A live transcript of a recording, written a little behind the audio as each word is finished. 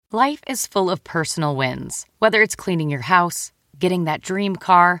Life is full of personal wins, whether it's cleaning your house, getting that dream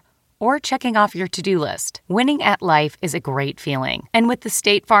car, or checking off your to-do list. Winning at life is a great feeling. And with the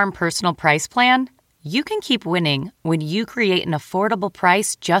State Farm Personal Price Plan, you can keep winning when you create an affordable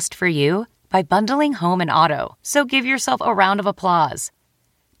price just for you by bundling home and auto. So give yourself a round of applause.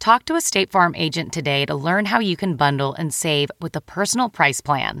 Talk to a State Farm agent today to learn how you can bundle and save with the Personal Price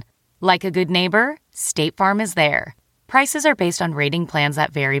Plan. Like a good neighbor, State Farm is there. Prices are based on rating plans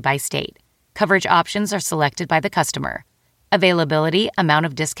that vary by state. Coverage options are selected by the customer. Availability, amount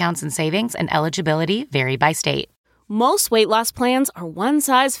of discounts and savings, and eligibility vary by state. Most weight loss plans are one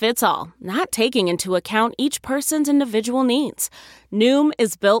size fits all, not taking into account each person's individual needs. Noom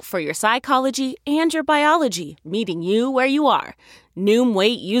is built for your psychology and your biology, meeting you where you are. Noom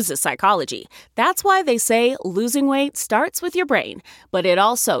Weight uses psychology. That's why they say losing weight starts with your brain, but it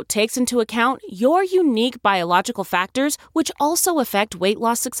also takes into account your unique biological factors, which also affect weight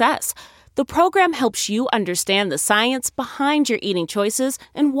loss success. The program helps you understand the science behind your eating choices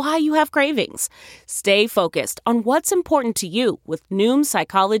and why you have cravings. Stay focused on what's important to you with Noom's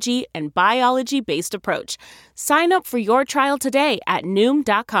psychology and biology-based approach. Sign up for your trial today at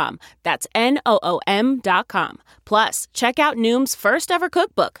Noom.com. That's Noom.com. Plus, check out Noom's first ever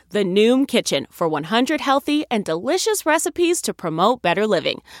cookbook, The Noom Kitchen, for 100 healthy and delicious recipes to promote better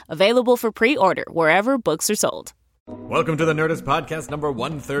living. Available for pre-order wherever books are sold. Welcome to the Nerdist Podcast number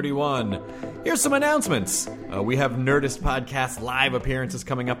 131. Here's some announcements. We have Nerdist Podcast live appearances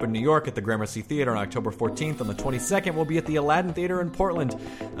coming up in New York at the Gramercy Theater on October 14th. On the 22nd, we'll be at the Aladdin Theater in Portland.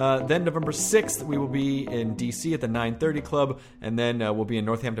 Then November 6th, we will be in D.C. at the 930 Club. And then we'll be in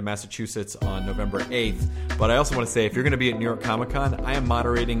Northampton, Massachusetts on November 8th. But I also want to say, if you're going to be at New York Comic Con, I am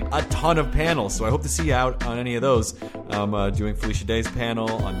moderating a ton of panels. So I hope to see you out on any of those. I'm doing Felicia Day's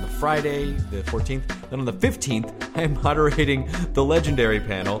panel on the Friday, the 14th. Then on the 15th, I'm moderating the Legendary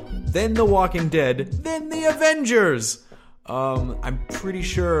panel, then The Walking Dead, then The Avengers. I'm pretty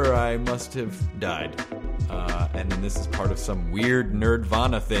sure I must have died. And then this is part of some weird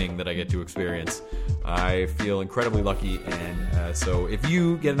Nerdvana thing that I get to experience. I feel incredibly lucky, and so if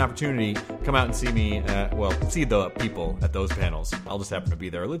you get an opportunity, come out and see me, see the people at those panels. I'll just happen to be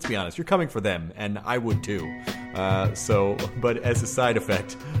there. Let's be honest, you're coming for them, and I would too. But as a side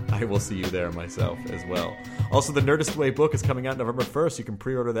effect, I will see you there myself as well. Also, the Nerdist Way book is coming out November 1st. You can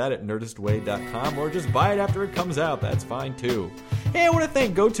pre-order that at nerdistway.com, or just buy it after it comes out. That's fine too. Hey, I want to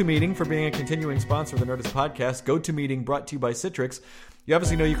thank GoToMeeting for being a continuing sponsor of the Nerdist Podcast. GoToMeeting brought to you by Citrix. You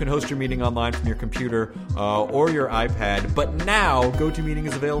obviously know you can host your meeting online from your computer or your iPad, but now GoToMeeting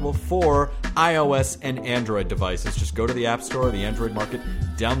is available for iOS and Android devices. Just go to the App Store or the Android market,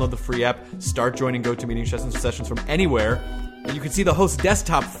 download the free app, start joining GoToMeeting sessions from anywhere. And you can see the host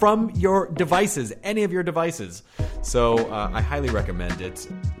desktop from your devices, any of your devices. So I highly recommend it.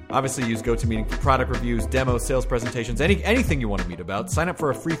 Obviously, use GoToMeeting for product reviews, demos, sales presentations, anything you want to meet about. Sign up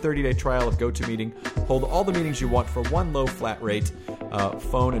for a free 30-day trial of GoToMeeting. Hold all the meetings you want for one low flat rate.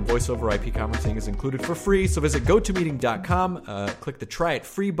 Phone and voice over IP conferencing is included for free. So visit GoToMeeting.com, click the Try It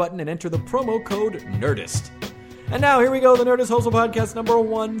Free button, and enter the promo code NERDIST. And now, here we go, the Nerdist Hostel Podcast number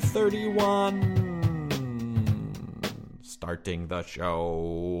 131. Starting the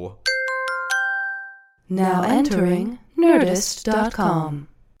show. Now entering Nerdist.com.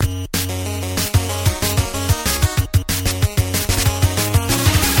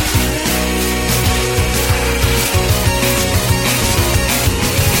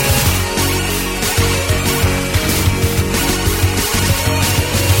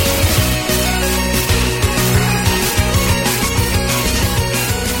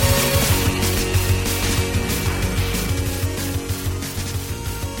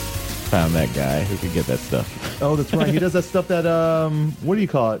 Found that guy who could get that stuff. Oh, that's right. He does that stuff that what do you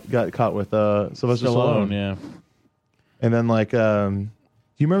call it? Got caught with Sylvester Stallone. Yeah. And then do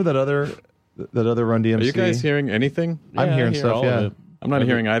you remember that other Run DMC? Are you guys hearing anything? Yeah, I'm hearing stuff. Yeah. I'm not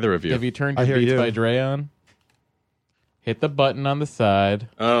hearing either of you. Have you turned I your hear Beats you. by Dre on? Hit the button on the side.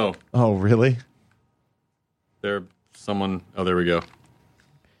 Oh, really? there we go.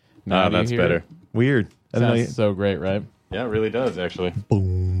 Now do you That's hear better. it? Weird. I didn't know Sounds so great, right? Yeah, it really does, actually.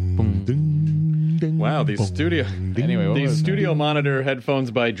 Boom. Ding, ding, Wow, these boom, studio ding. Anyway, what these was studio monitor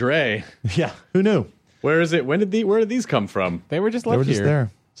headphones by Dre. Yeah. Who knew? Where is it? Where did these come from? They were just They left were just here.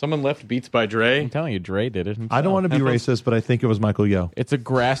 there. Someone left Beats by Dre. I'm telling you, Dre did it himself. I don't want to be Headphones? racist, but I think it was Michael Yo. It's a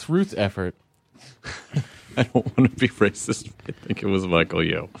grassroots effort. I don't want to be racist. I think it was Michael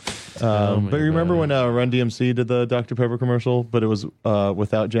Yo. my But you remember God. when Run DMC did the Dr. Pepper commercial, but it was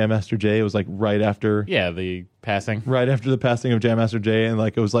without Jam Master Jay? It was like right after the passing. the passing of Jam Master Jay, and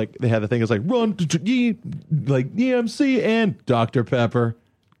it was like they had the thing. It was like Run like DMC and Dr. Pepper.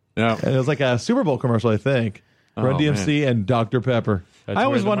 Yeah. And it was like a Super Bowl commercial, I think. Run DMC and Dr. Pepper. That's I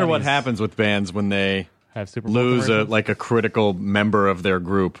always where the wonder what money's- happens with bands when they Have Super Bowl lose commercials? a critical member of their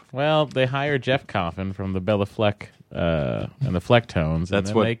group. Well, they hire Jeff Coffin from the Bella Fleck and the Flecktones. That's and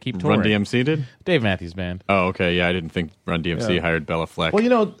then what they keep touring. Run DMC did? Dave Matthews Band. Oh, okay. Yeah, I didn't think Run DMC hired Bella Fleck. Well, you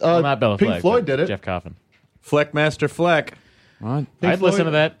know, Well, not Bella Pink Fleck. Floyd but did it. Jeff Coffin. Fleckmaster Fleck. What? I'd Floyd- listen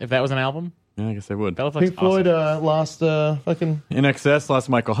to that if that was an album. Yeah, I guess I would. Bella Fleck's Pink Floyd awesome. lost fucking... In Excess lost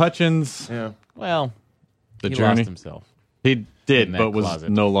Michael Hutchins. Yeah. Well, The he Journey. lost himself. He did, in that but was closet.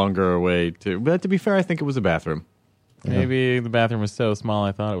 no longer a way to. But to be fair, I think it was a bathroom. Maybe the bathroom was so small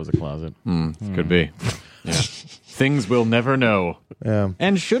I thought it was a closet. Could be. Yeah. Things we'll never know. Yeah.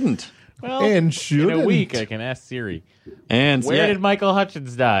 And shouldn't. Well, And in a shouldn't. week I can ask Siri. And Where did Michael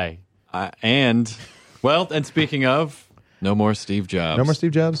Hutchins die? and speaking of, no more Steve Jobs. No more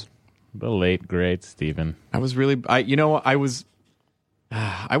Steve Jobs? The late great Stephen. I was really, I was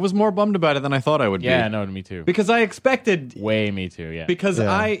more bummed about it than I thought I would Yeah, be. no, me too. Because I expected, Way me too. Yeah. because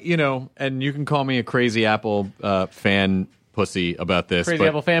Yeah. and you can call me a crazy Apple fan pussy about this. Crazy but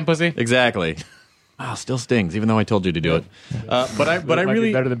Apple fan pussy. Exactly. Wow, still stings, even though I told you to do it. But I Might be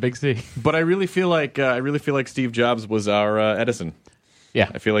really, better than Big C. but I really feel like Steve Jobs was our Edison. Yeah.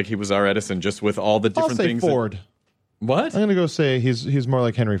 I feel like he was our Edison, just with all the I'll different say things. Ford. What? I'm going to go say he's more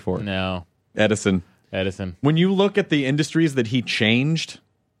like Henry Ford. No. Edison. Edison. When you look at the industries that he changed,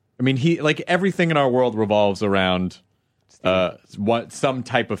 I mean, he like everything in our world revolves around some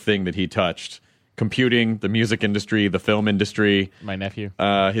type of thing that he touched. Computing, the music industry, the film industry, My nephew.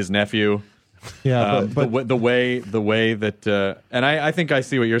 his nephew. Yeah, but the way that, and I think I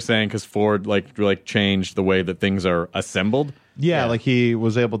see what you're saying because Ford like changed the way that things are assembled. yeah, like he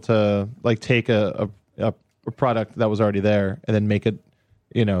was able to like take a product that was already there and then make it,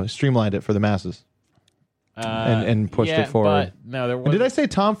 streamlined it for the masses and pushed it forward. But, no, there was. And did I say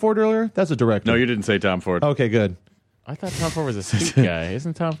Tom Ford earlier? That's a director. No, you didn't say Tom Ford. Okay, good. I thought Tom Ford was a suit guy.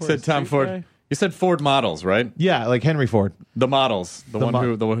 Isn't Tom Ford? You said a Tom suit Ford. guy? You said Ford models, right? Yeah, like Henry Ford. The models, the one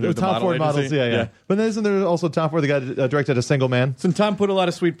who the Tom model Ford agency? models. Yeah. But then isn't there also Tom Ford, the guy that directed A Single Man? So Tom put a lot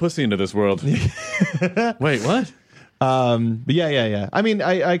of sweet pussy into this world. Wait, what? But yeah. I mean,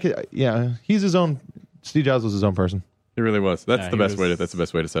 I could, he's his own. Steve Jobs was his own person. It really was. That's Yeah, the he best way to. was- That's the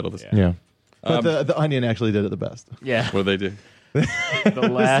best way to settle this. Yeah. But the Onion actually did it the best. Yeah. What they do?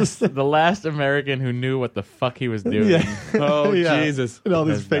 The last American who knew what the fuck he was doing. Yeah. Oh Yeah. Jesus! And all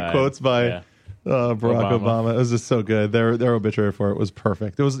these has fake died. quotes by Yeah. Barack Obama. It was just so good. Their obituary for it was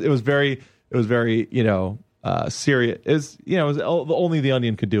perfect. It was very serious. It was only the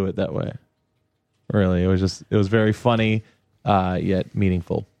Onion could do it that way. Really, it was very funny, yet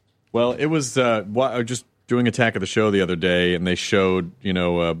meaningful. Well, it was just doing Attack of the Show the other day, and they showed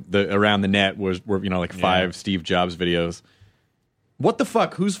the around the net were like 5 Steve Jobs videos. What the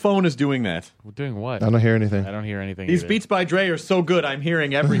fuck? Whose phone is doing that? We're doing what? I don't hear anything. I don't hear anything. These either. Beats by Dre are so good. I'm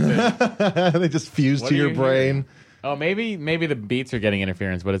hearing everything. They just fuse What to are your you brain. hearing? Oh, maybe the beats are getting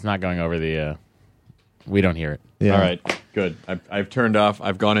interference, but it's not going over the. We don't hear it. Yeah. All right, good. I've turned off.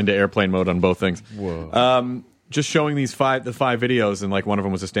 I've gone into airplane mode on both things. Whoa. Just showing the 5 videos, and like one of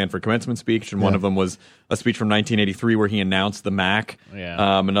them was a Stanford commencement speech, and one of them was a speech from 1983 where he announced the Mac.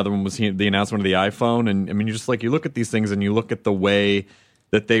 Yeah. Another one was the announcement of the iPhone, and I mean, you just like you look at these things and you look at the way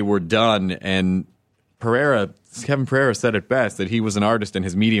that they were done, and Kevin Pereira said it best that he was an artist and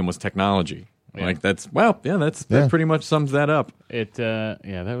his medium was technology. Yeah. Like that pretty much sums that up. It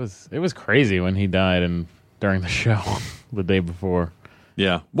was crazy when he died and during the show the day before.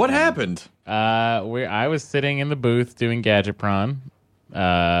 Yeah. What happened? I was sitting in the booth doing Gadget Prawn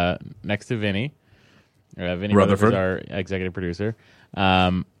next to Vinny. Vinny Rutherford. Rutherford is our executive producer.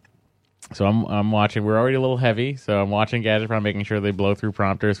 So I'm watching. We're already a little heavy, so I'm watching Gadget Prawn, making sure they blow through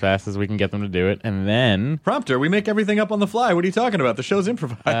Prompter as fast as we can get them to do it. And then Prompter. We make everything up on the fly. What are you talking about? The show's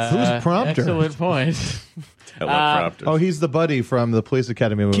improvised. Who's Prompter? Excellent point. Prompter. Oh, he's the buddy from the Police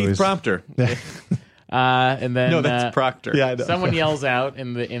Academy movies. Keith Prompter. And then No, that's Proctor. Yeah, I know. someone yells out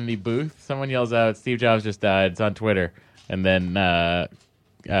in the booth. Someone yells out, "Steve Jobs just died." It's on Twitter. And then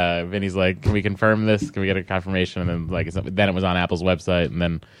Vinny's like, "Can we confirm this? Can we get a confirmation?" And then then it was on Apple's website. And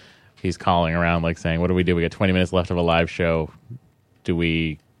then he's calling around like saying, "What do we do? We got 20 minutes left of a live show. Do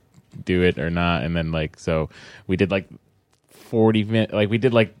we do it or not?" And then so we did 40 minutes. We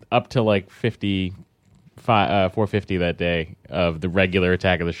did up to 450 that day of the regular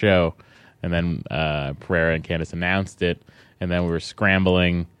Attack of the Show. And then Pereira and Candace announced it, and then we were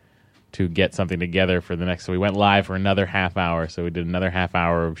scrambling to get something together for the next. So we went live for another half hour. So we did another half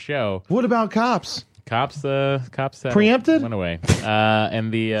hour of show. What about Cops? Cops Preempted? went away,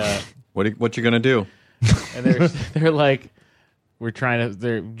 and the What you gonna do? and they're like, we're trying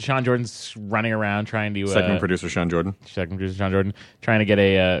to. Sean Jordan's running around trying to. Second producer Sean Jordan. Trying to get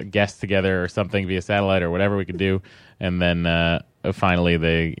a guest together or something via satellite or whatever we could do, and then finally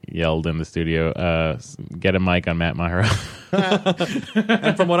they yelled in the studio, "Get a mic on Matt Myra."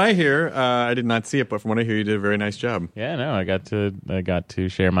 And from what I hear, I did not see it, but from what I hear, you did a very nice job. Yeah, no, I got to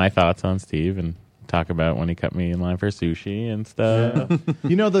share my thoughts on Steve and talk about when he cut me in line for sushi and stuff.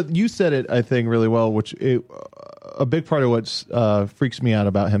 Yeah. You said it, I think, really well, which a big part of what freaks me out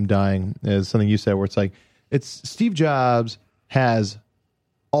about him dying is something you said where it's like, it's Steve Jobs has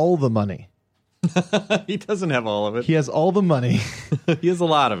all the money. He doesn't have all of it. He has all the money. He has a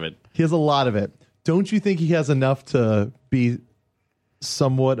lot of it. He has a lot of it. Don't you think he has enough to be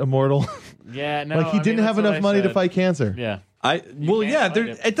somewhat immortal? Yeah, no. Like he didn't have enough money to fight cancer. Yeah.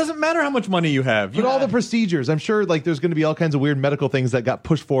 It doesn't matter how much money you have. But all the procedures, I'm sure like there's going to be all kinds of weird medical things that got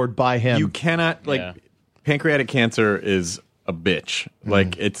pushed forward by him. You cannot pancreatic cancer is a bitch.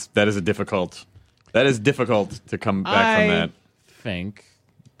 Like that is difficult to come back from that. I think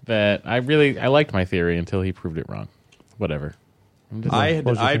that I liked my theory until he proved it wrong. Whatever. I had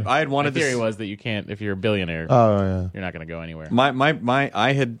wanted my theory was that you can't, if you're a billionaire, you're not going to go anywhere.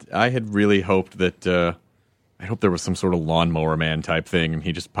 I had really hoped that I hope there was some sort of lawnmower man type thing, and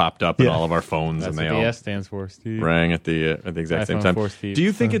he just popped up in all of our phones, That's and they what all the S stands for, Steve. rang at the exact same time. Do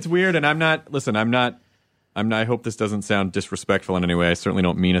you think it's weird? And I'm not. I hope this doesn't sound disrespectful in any way. I certainly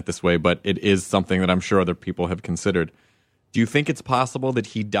don't mean it this way, but it is something that I'm sure other people have considered. Do you think it's possible that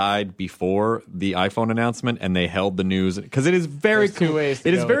he died before the iPhone announcement and they held the news? Because it is very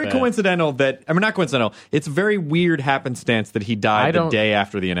coincidental that I mean, not coincidental. It's very weird happenstance that he died the day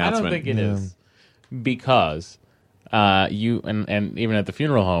after the announcement. I don't think it is because you and even at the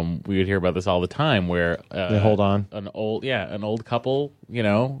funeral home we would hear about this all the time where they hold on an old couple,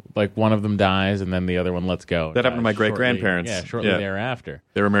 like one of them dies and then the other one lets go. That happened to my great grandparents. Shortly thereafter.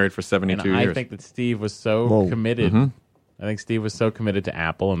 They were married for 72 years. I think that Steve was so committed. Mm-hmm. I think Steve was so committed to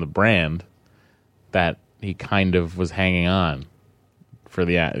Apple and the brand that he kind of was hanging on for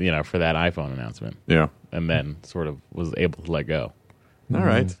the for that iPhone announcement. Yeah, and then sort of was able to let go. All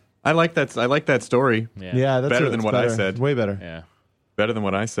right, I like that. I like that story. Yeah, that's better than what I said. Way better. Yeah, better than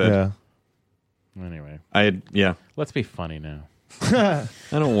what I said. Yeah. Anyway, Let's be funny now. I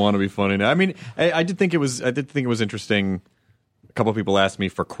don't want to be funny now. I mean, I did think it was interesting. A couple of people asked me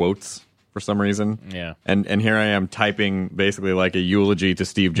for quotes for some reason. Yeah. And here I am typing basically like a eulogy to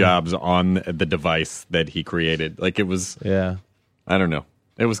Steve Jobs on the device that he created. Like it was I don't know.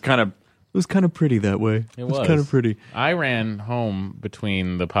 It was kind of pretty that way. It was kind of pretty. I ran home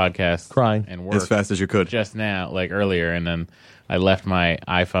between the podcast crying and work as fast as you could. Just now, like earlier, and then I left my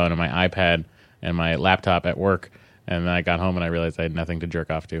iPhone and my iPad and my laptop at work, and then I got home and I realized I had nothing to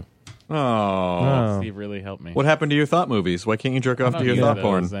jerk off to. Oh. Steve really helped me. What happened to your thought movies? Why can't you jerk off to your thought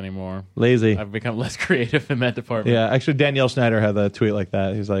porn anymore? Lazy. I've become less creative in that department. Yeah, actually, Danielle Schneider had a tweet like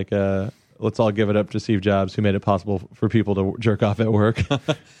that. He's like, let's all give it up to Steve Jobs, who made it possible for people to jerk off at work.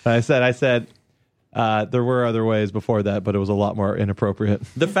 I said, there were other ways before that, but it was a lot more inappropriate.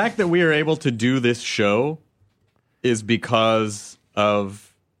 The fact that we are able to do this show is because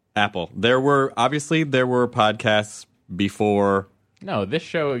of Apple. There were podcasts before. No, this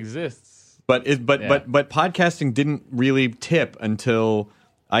show exists. But podcasting didn't really tip until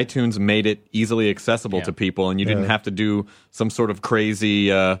iTunes made it easily accessible to people, and you didn't have to do some sort of crazy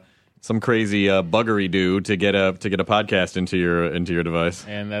buggery do to get a podcast into your device.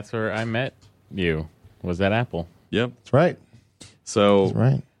 And that's where I met you. Was at Apple. Yep, that's right. So that's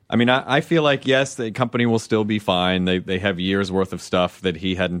right. I mean, I feel like yes, the company will still be fine. They have years worth of stuff that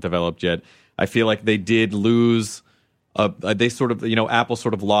he hadn't developed yet. I feel like they did lose. They sort of, Apple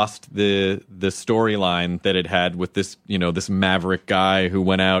sort of lost the storyline that it had with this, this maverick guy who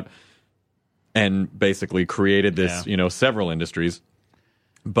went out and basically created this, several industries.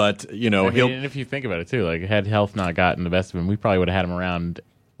 But, and if you think about it too, like had health not gotten the best of him, we probably would have had him around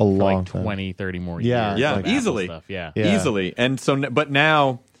a long like 20, 30 more years. Yeah, like easily. Stuff. Yeah, easily. And so, but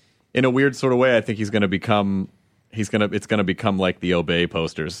now, in a weird sort of way, I think it's going to become like the Obey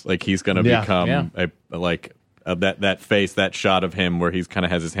posters. Like he's going to become that face, that shot of him where he's kind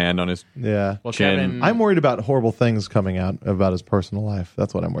of has his hand on his chin. Kevin, I'm worried about horrible things coming out about his personal life.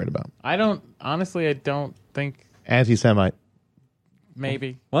 That's what I'm worried about. I don't think anti-Semite.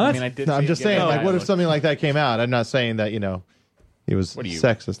 Maybe. What? I mean, I did. No, I'm just saying. Like, what if something like that came out? I'm not saying that he was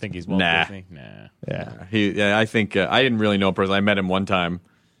sexist. Think he's Walt Disney? Nah. Yeah. I think I didn't really know him personally. I met him one time.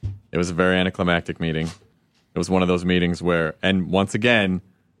 It was a very anticlimactic meeting. It was one of those meetings where, and once again,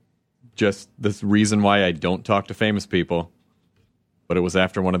 just this reason why I don't talk to famous people. but it was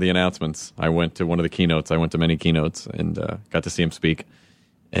after one of the announcements. I went to one of the keynotes. I went to many keynotes and got to see him speak.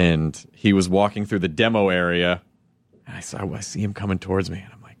 And he was walking through the demo area. And I see him coming towards me.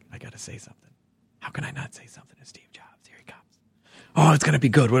 And I'm like, I got to say something. How can I not say something to Steve Jobs? Here he comes. Oh, it's going to be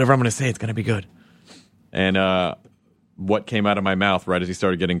good. Whatever I'm going to say, it's going to be good. And what came out of my mouth right as he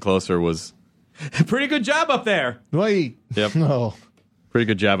started getting closer was, pretty good job up there. Wait. Yep. No. Pretty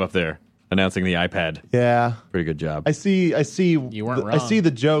good job up there. Announcing the iPad. Yeah. Pretty good job. I see. You weren't I see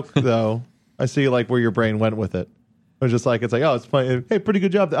the joke though. I see like where your brain went with it. It was just like it's playing. Hey, pretty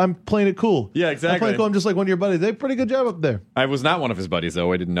good job. I'm playing it cool. Yeah, exactly. I'm playing cool. I'm just like one of your buddies. Hey, pretty good job up there. I was not one of his buddies,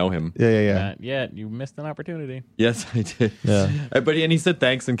 though. I didn't know him. Yeah. Not yet. You missed an opportunity. Yes, I did. Yeah. But he said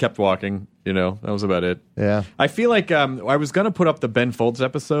thanks and kept walking. That was about it. Yeah. I feel like I was going to put up the Ben Folds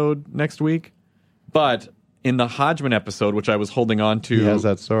episode next week, but in the Hodgman episode, which I was holding on to. He has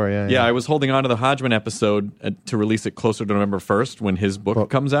that story. Yeah, I was holding on to the Hodgman episode to release it closer to November 1st when his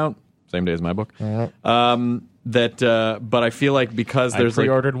book comes out. Same day as my book. But I feel like because there's I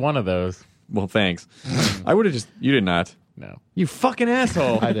pre-ordered one of those. Well, thanks. I would have you did not. No. You fucking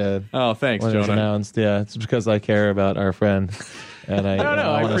asshole. I did. Oh, thanks, When it was Jonah. announced, yeah, it's because I care about our friend, and I don't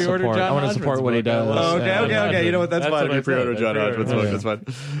know. I want to pre-ordered support. John I want to support Hodgman's what he book. does. Oh, okay. Hodgman. You know what? That's fine. That's If what you I pre-order said. John I Hodgman's book, pre-ordered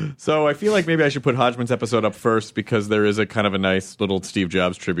that's fine. So I feel like maybe I should put Hodgman's episode up first because there is a kind of a nice little Steve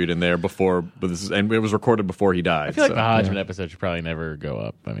Jobs tribute in there and it was recorded before he died. I feel like the Hodgman episode should probably never go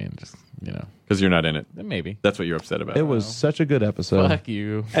up. I mean, just, because you're not in it. maybe. That's what you're upset about. It was such a good episode. Fuck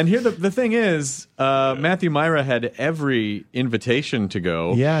you. And here the thing is, Matthew Myra had every invitation to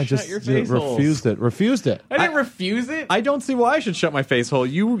go. Yeah, Shut just your face refused it. Refused it. I didn't refuse it. I don't see why I should shut my face hole.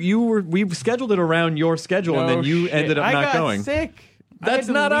 We scheduled it around your schedule, and then you ended up not going. I got sick. That's I had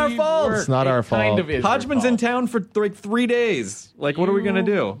to not our leave fault. work. It's not our It kind fault. of is your Hodgman's in fault. town for like 3 days. Like, what are we gonna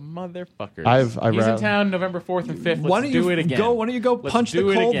do? Motherfuckers. He's in town November 4th and 5th. Why Let's don't do you it again. Why don't you go Let's punch the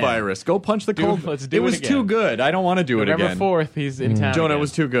do it cold again. virus? Go punch the cold. Let's do it was again. too good. I don't want to do it November again. 4th, he's in town. Jonah again.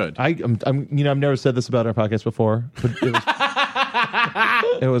 was too good. I've never said this about our podcast before, but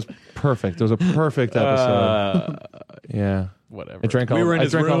it was perfect. It was a perfect episode. Yeah. Whatever. I drank all. We were in I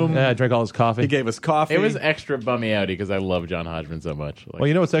his drank all- room. yeah, I drank all his coffee. He gave us coffee. It was extra bummy outy because I love John Hodgman so much. Like, Well,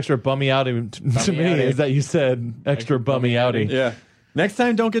 you know what's extra bummy outy to me outy. is that you said extra bummy outy. Yeah. Next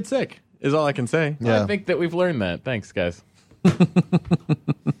time, don't get sick. Is all I can say. Yeah. I think that we've learned that. Thanks, guys.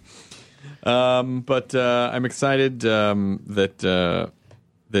 But I'm excited that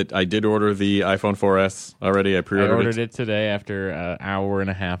I did order the iPhone 4S already. I I pre-ordered ordered it today after an hour and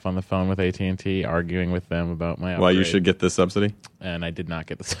a half on the phone with AT&T arguing with them about my Why you upgrade. should get the subsidy? And I did not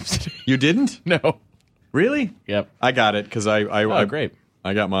get the subsidy. You didn't? No. Really? Yep. I got it because I Great.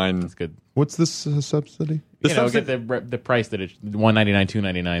 I got mine. That's good. What's this subsidy? Get the price that it's $199,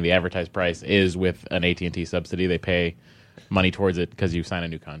 $299. The advertised price is with an AT&T subsidy. They pay money towards it because you sign a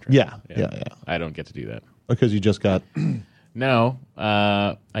new contract. Yeah. I don't get to do that. Because you just got. No,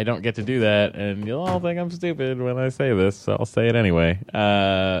 I don't get to do that, and you'll all think I'm stupid when I say this, so I'll say it anyway.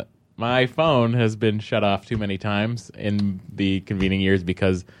 My phone has been shut off too many times in the convening years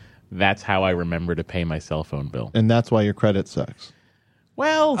because that's how I remember to pay my cell phone bill. And that's why your credit sucks.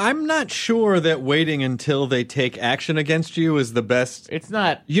 Well, I'm not sure that waiting until they take action against you is the best. it's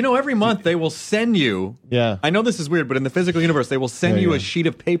not. Every month they will send you. Yeah. I know this is weird, but in the physical universe, they will send Yeah, you yeah. a sheet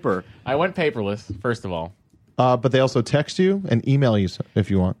of paper. I went paperless, first of all. But they also text you and email you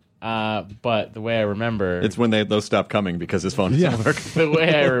if you want. But the way I remember... It's when those stop coming because his phone doesn't work. the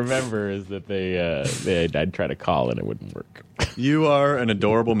way I remember is that I'd try to call and it wouldn't work. You are an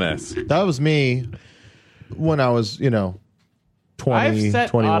adorable mess. That was me when I was, 20, I've set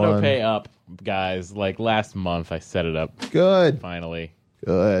 21. auto pay up, guys. Like last month, I set it up Good. finally.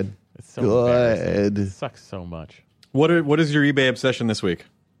 Good. It's so embarrassing. Good. It sucks so much. What is your eBay obsession this week?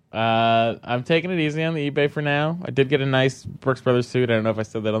 I'm taking it easy on the eBay for now. I did get a nice Brooks Brothers suit. I don't know if I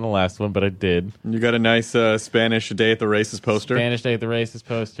said that on the last one, but I did. You got a nice Spanish Day at the Races poster. Spanish Day at the Races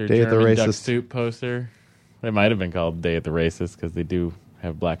poster. Day at the German duck Races. suit poster. It might have been called Day at the Races because they do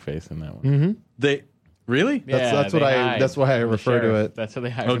have blackface in that one. They really? That's what they I- hide that's why I the refer to sheriff. it. That's how they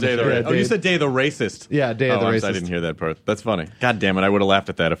hide. Oh, from Day of the sheriff. Ra- Oh, you said Day of the Racist. Yeah, Day of the I'm Racist. sorry, I didn't hear that part. That's funny. God damn it! I would have laughed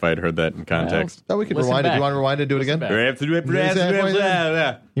at that if I had heard that in context. Oh, we can Listen rewind it. Do back. you want to rewind it? Do it again? back. You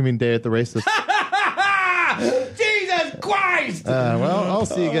You mean Day at the Racist? Jesus Christ! Well, I'll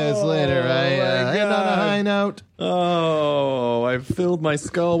see you guys later. I end on a high note. Oh, I've filled my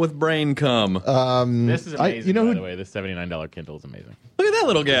skull with brain cum. This is amazing, you know by who- the way. This $79 Kindle is amazing. Look at that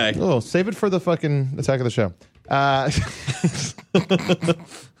little guy. Oh, save it for the fucking attack of the show.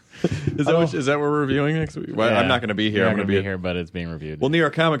 Is that what we're reviewing next week? Well, Yeah. I'm not going to be here. You're I'm not going to be here, but it's being reviewed. Well, New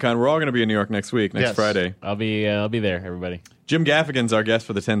York Comic Con. We're all going to be in New York next week, next Yes. Friday. I'll be there, everybody. Jim Gaffigan's our guest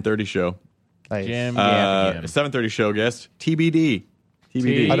for the 10:30 show. Nice. Jim Gaffigan. 7:30 show guest TBD.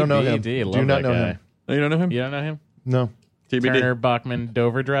 TBD. I don't know him. TBD, love Do not that know guy. him. Oh, you don't know him? You don't know him? No. TBD. Turner Bachman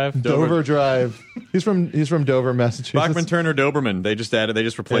Dover Drive. Dover Drive. He's from Dover, Massachusetts. Bachman Turner Doberman. They just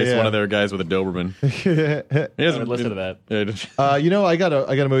replaced Yeah. one of their guys with a Doberman. He I would listen to that. Yeah, I got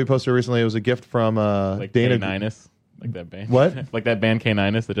a movie poster recently. It was a gift from Like Dana. K-Ninus. Like that band. What? Like that band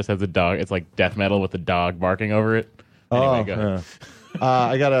K-Ninus that just has a dog. It's like death metal with the dog barking over it. Anyway, go ahead.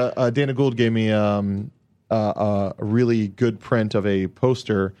 I got a Dana Gould gave me a really good print of a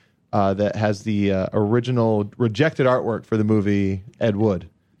poster that has the original rejected artwork for the movie Ed Wood.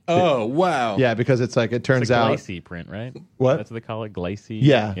 Oh, wow. Yeah, because it turns It's a out glacis print, right? What? That's what they call it, glacis.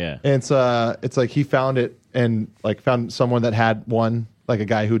 Yeah, Yeah. And it's like he found it and like found someone that had one, like a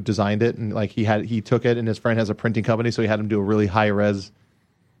guy who designed it, and like he took it, and his friend has a printing company, so he had him do a really high res,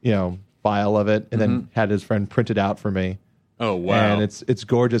 file of it, and then had his friend print it out for me. Oh, wow. And it's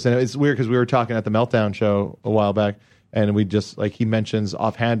gorgeous, and it's weird because we were talking at the Meltdown show a while back, and we just like he mentions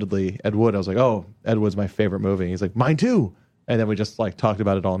offhandedly Ed Wood. I was like, oh, Ed Wood's my favorite movie. He's like, mine too. And then we just like talked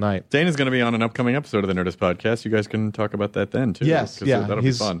about it all night. Dana's going to be on an upcoming episode of the Nerdist podcast. You guys can talk about that then, too. Yes, 'Cause yeah, that'll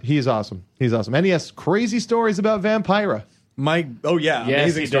be fun. He's awesome. He's awesome, and he has crazy stories about Vampira. Yes,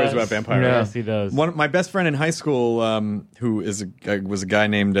 amazing he stories does. about Vampire. Yeah. Yes, he does. My best friend in high school, who was a guy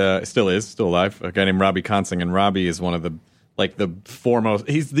named still alive, a guy named Robbie Consing, and Robbie is one of the foremost.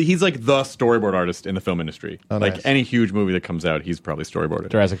 He's like the storyboard artist in the film industry. Oh, like nice. any huge movie that comes out, he's probably storyboarded.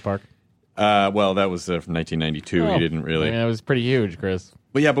 Jurassic Park. Well, that was from 1992. He didn't really. I mean, it was pretty huge, Chris.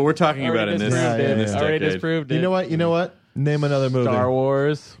 But yeah, but we're talking about in this, disproved in it. this Already decade. disproved it. You know what? Name another movie. Star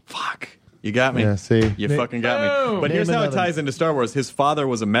Wars. Fuck. You got me. Yeah, see? You fucking got me. Boom. But Name here's how it another. ties into Star Wars. His father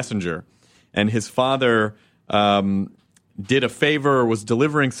was a messenger, and his father did a favor, was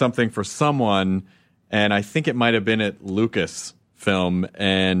delivering something for someone, and I think it might have been at Lucasfilm,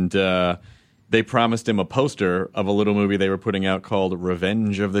 and they promised him a poster of a little movie they were putting out called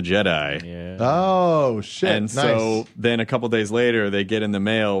Revenge of the Jedi. Yeah. Oh shit! And nice. so then a couple days later, they get in the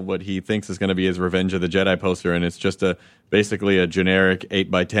mail what he thinks is going to be his Revenge of the Jedi poster, and it's just basically a generic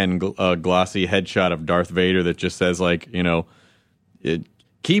 8x10 glossy headshot of Darth Vader that just says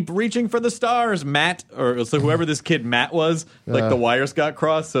keep reaching for the stars, Matt, or so whoever this kid Matt was. Like the wires got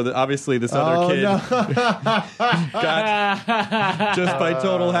crossed, so that obviously this other kid got just by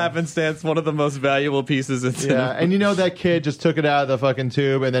total happenstance one of the most valuable pieces in cinema. Yeah, and that kid just took it out of the fucking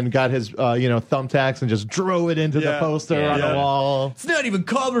tube and then got his thumbtacks and just drove it into the Yeah. poster on the wall. It's not even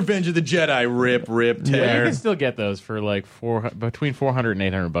called Revenge of the Jedi. Rip, You tear. can still get those for like between $400 and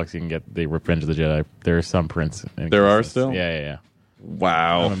 $800. You can get the Revenge of the Jedi. There are some prints. in There are existence. still? Yeah.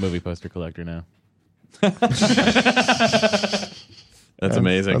 Wow. I'm a movie poster collector now. That's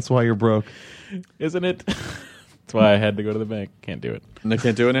amazing. That's why you're broke. Isn't it? That's why I had to go to the bank. Can't do it. They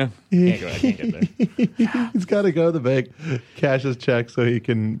can't do it now? I can't get there. He's got to go to the bank, cash his check so he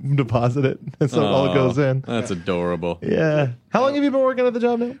can deposit it, and so it all goes in. That's adorable. Yeah. How long have you been working at the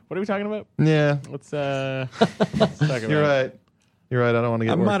job now? What are we talking about? Yeah. Let's talk about You're right. You're right. I don't want to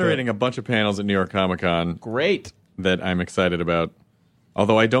get. I'm worked moderating a bunch of panels at New York Comic Con Great. that I'm excited about.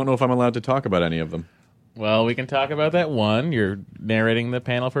 Although I don't know if I'm allowed to talk about any of them. Well, we can talk about that one. You're narrating the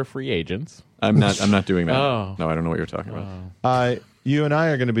panel for free agents. I'm not doing that. Oh. No, I don't know what you're talking about. up. You and I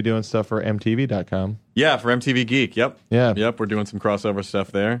are going to be doing stuff for MTV.com. Yeah, for MTV Geek. Yep. Yeah. Yep, we're doing some crossover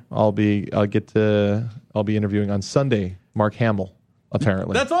stuff there. I'll be interviewing on Sunday Mark Hamill,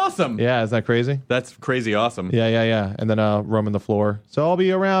 apparently. That's awesome. Yeah, isn't that crazy? That's crazy awesome. Yeah. And then roaming the floor. So I'll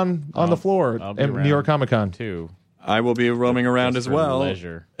be around on the floor I'll be at around New York Comic Con. Too. I will be roaming around Just as for well.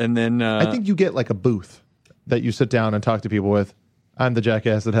 leisure. And then I think you get like a booth that you sit down and talk to people with. I'm the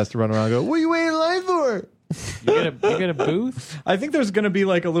jackass that has to run around and go, what are you waiting in line for? You get a booth? I think there's going to be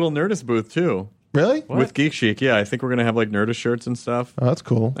like a little Nerdist booth too. Really? With Geek Chic. Yeah, I think we're going to have like Nerdist shirts and stuff. Oh, that's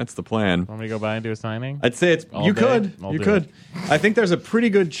cool. That's the plan. Want me to go by and do a signing? I'd say it's All you day? could. I'll You do could. it. I think there's a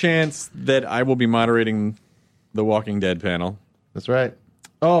pretty good chance that I will be moderating the Walking Dead panel. That's right.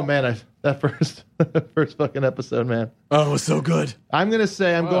 Oh, man, that first fucking episode, man. Oh, it was so good. I'm going to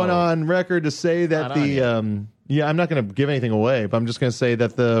say, I'm going on record to say that Not on Yeah, I'm not going to give anything away, but I'm just going to say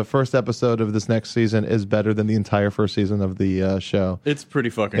that the first episode of this next season is better than the entire first season of the show. It's pretty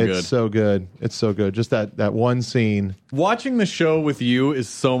fucking It's good. so good. It's so good. Just that one scene. Watching the show with you is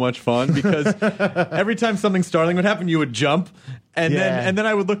so much fun because every time something startling would happen, you would jump, and then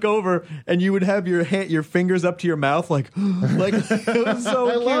I would look over, and you would have your fingers up to your mouth, like it was so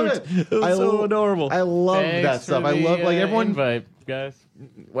I cute. love it. It was so adorable. I love Thanks that for stuff. I the, love everyone. invite, guys.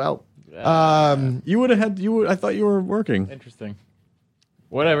 Well, You would have had you. I thought you were working. Interesting.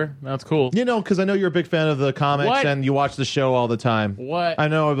 Whatever. That's cool. because I know you're a big fan of the comics What? and you watch the show all the time. What? I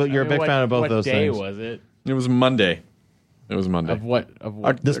know, but you're a big fan of both those day things. was it? It was Monday. It was Monday. Of what? Of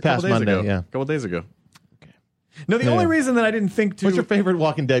what? This A couple past days Monday, ago. yeah. A couple days ago. No, the Yeah. only reason that I didn't think to. What's your favorite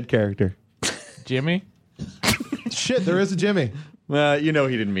Walking Dead character? Jimmy? Shit, there is a Jimmy. He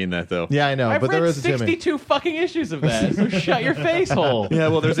didn't mean that though. Yeah, I know, I've but there read is a Jimmy. 62 fucking issues of that. So shut your face hole. Yeah,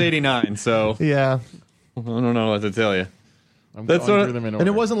 well, there's 89, so Yeah, I don't know what to tell you. I'm That's going sort of- through them in and it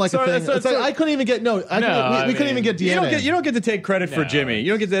order. wasn't like a thing. It's like I couldn't even get we couldn't even get DNA. You don't get to take credit for No. Jimmy.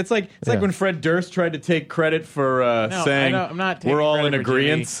 You don't get. It's like Yeah. when Fred Durst tried to take credit for saying I'm not taking we're all credit in for Jimmy.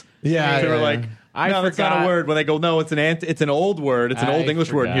 agreement. Yeah, they were yeah, like, I no, that's not a forgot. word. When they go, no, it's an old word. It's an I old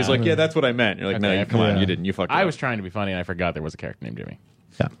English word. And he's forgot. like, yeah, that's what I meant. You're like, no, Okay, come on, yeah. you didn't. You fucked. I it was up. trying to be funny, and I forgot there was a character named Jimmy.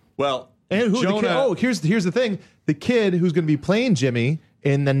 Yeah. Well, And who? Jonah, The kid, here's the thing: the kid who's going to be playing Jimmy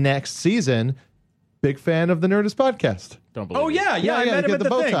in the next season, big fan of the Nerdist podcast. Don't believe oh it. yeah, Yeah, I yeah, met him the at the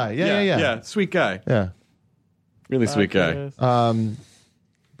bow thing. tie. Yeah. Sweet guy, Yeah. really sweet guy.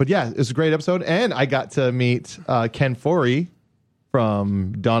 But yeah, it was a great episode, and I got to meet Ken Foree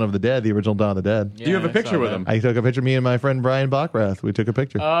from Dawn of the Dead, the original Dawn of the Dead. Do you have a I picture saw with that. him? I took a picture. Me and my friend Brian Bachrath. We took a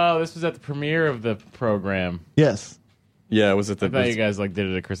picture. Oh, this was at the premiere of the program. Yes. Yeah, was it the? I thought you guys did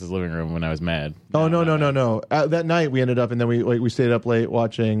it at Chris's living room when I was mad. Oh no! That night we ended up, and then we stayed up late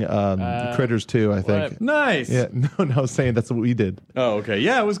watching Critters 2. I think. what? Nice. Yeah. No, I was saying that's what we did. Oh, okay.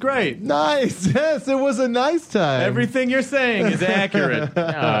 Yeah, it was great. Nice. Yes, it was a nice time. Everything you're saying is accurate. No,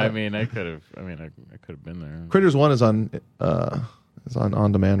 I mean, I could have. I could have been there. Critters 1 is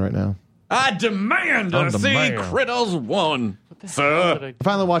on demand right now. I demand On to see demand. Critters 1, sir. But I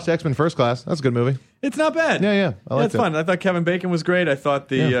finally watched X-Men First Class. That's a good movie. It's not bad. Yeah. I liked It's it. fun. I thought Kevin Bacon was great. I thought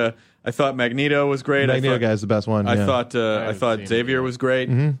I thought Magneto was great. Magneto I thought, guy's the best one. I yeah. thought I haven't thought seen Xavier it. was great.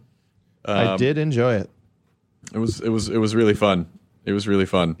 I did enjoy it. It was really fun. It was really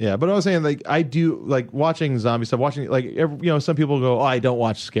fun. Yeah, but I was saying, like, I do like watching zombie stuff. Watching, like, some people go, "Oh, I don't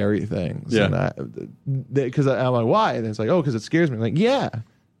watch scary things." Yeah. Because I'm like, why? And it's like, oh, because it scares me. I'm like, yeah.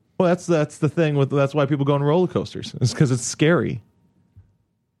 Well, that's the thing that's why people go on roller coasters. It's because it's scary.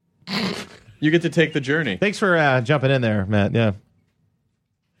 You get to take the journey. Thanks for jumping in there, Matt. Yeah.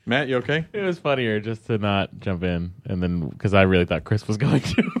 Matt, you okay? it was funnier just to not jump in, and then because I really thought Chris was going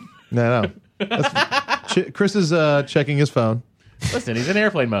to. No. Chris is checking his phone Listen, he's in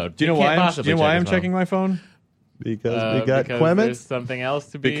airplane mode. Do you know He why? can't possibly Do you know why check I'm his phone. checking my phone? because we got because Clements. there's something else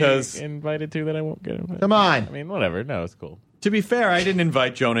to be Because- invited to that I won't get invited. Come on. I mean, whatever. No, it's cool. To be fair, I didn't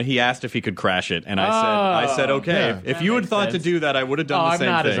invite Jonah. He asked if he could crash it, and I said okay. Yeah. If That you had makes thought to sense. do that, I would have done Oh, the I'm same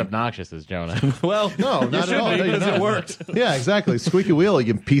not as thing. obnoxious as Jonah. Well, No, you not should at all. be No, you're because not. it worked. Yeah, exactly. Squeaky wheel,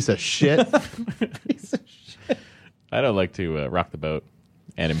 you piece of shit. I don't like to rock the boat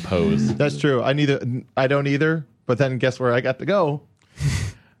and impose. That's true. I don't either. But then guess where I got to go?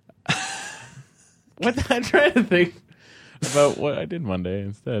 What I'm trying to think about what I did Monday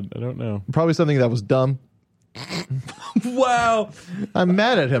instead. I don't know. Probably something that was dumb. Wow. I'm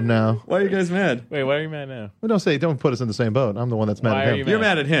mad at him now. Why are you guys mad? Wait, why are you mad now? Well, don't put us in the same boat. I'm the one that's mad Why at are him. you You're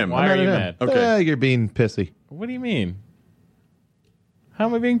mad at him. Why I'm are you at him. mad? Okay. You're being pissy. What do you mean? How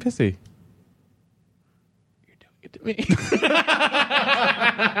am I being pissy? You're doing it to me.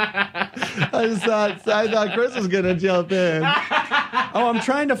 I thought Chris was gonna jump in. Oh, I'm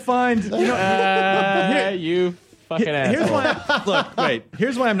trying to find. You know, you fucking asshole. here's why. Look, wait.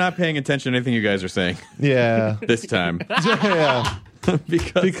 Here's why I'm not paying attention to anything you guys are saying Yeah, this time. yeah.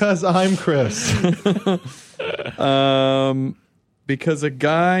 because I'm Chris. because a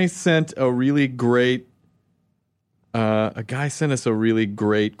guy sent a really great. A guy sent us a really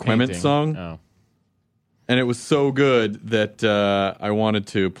great Clement Painting. song, Oh. and it was so good that I wanted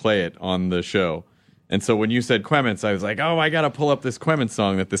to play it on the show. And so when you said Clements, I was like, oh, I got to pull up this Clements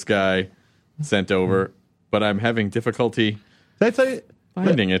song that this guy sent over. But I'm having difficulty Did I tell you?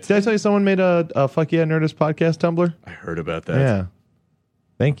 finding it. Did I tell you someone made a Fuck Yeah Nerdist podcast Tumblr? I heard about that. Yeah.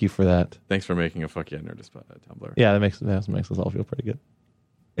 Thank you for that. Thanks for making a Fuck Yeah Nerdist Tumblr. Yeah, that makes us all feel pretty good.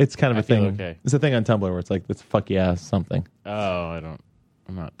 It's kind of I a thing. feel okay. It's a thing on Tumblr where it's like it's fuck yeah something, Oh, I'm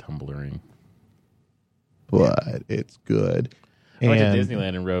not tumbling. but it's good. I went to And-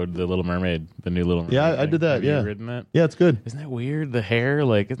 Disneyland and rode the Little Mermaid, the new Little Mermaid. Yeah, I thing. did that. Have Yeah, you ridden that? Yeah, it's good. Isn't that weird? The hair,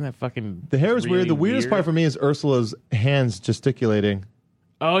 like, isn't that fucking? The hair is really weird. The weirdest part for me is Ursula's hands gesticulating.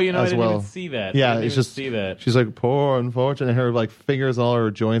 Oh, you know, I as didn't well. even see that. Yeah, I didn't it's even just see that. She's like poor unfortunate. Her like fingers, all her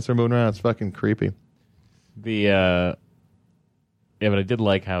joints are moving around. It's fucking creepy. The yeah, but I did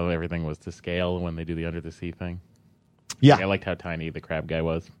like how everything was to scale when they do the under the sea thing. Yeah, Like, I liked how tiny the crab guy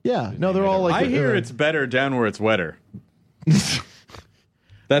was. yeah. No, they're all like. I hear it's better down where it's wetter. I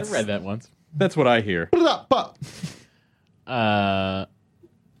That's read that once. That's what I hear. Yeah,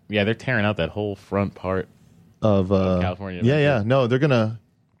 they're tearing out that whole front part. of California Yeah, Adventure. yeah. No, they're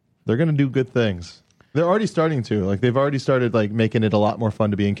gonna do good things. They're already starting to. Like they've already started like making it a lot more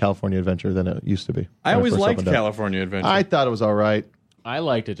fun to be in California Adventure than it used to be. I when it always first liked opened up. California Adventure. I thought it was all right. I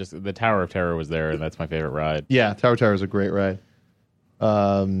liked it. Just the Tower of Terror was there, and that's my favorite ride. Yeah, Tower Tower is a great ride.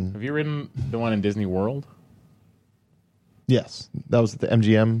 Have you ridden the one in Disney World? Yes, that was at the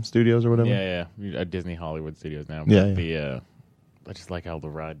MGM Studios or whatever. Yeah. Disney Hollywood Studios now. Yeah, But I just like how the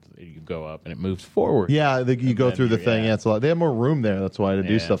ride, you go up and it moves forward. Yeah, you go then through the you're- thing. yeah. Yeah, it's a lot. They have more room there. That's why to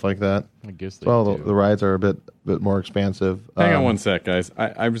do Yeah. stuff like that. I guess they Well, do. the rides are a bit more expansive. Hang on one sec, guys.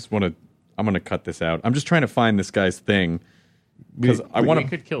 I just want to. I'm going to cut this out. I'm just trying to find this guy's thing because I want We to.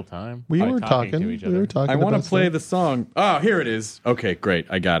 could kill time. We by were talking. to each We other. were talking. I want about to play stuff. the song. Oh, here it is. Okay, great.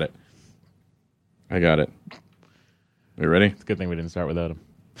 I got it. You ready? It's a good thing we didn't start without him.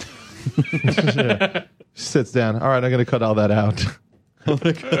 Sits down. All right, I'm going to cut all that out.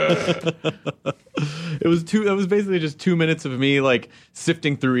 It was that was basically just 2 minutes of me like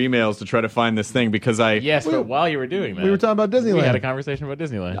sifting through emails to try to find this thing because Yes, but while you were doing that, We were talking about Disneyland. we had a conversation about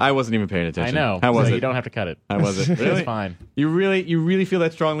Disneyland. I wasn't even paying attention. I know. How was so it? You don't have to cut it. How was it? Really? It's fine. You really feel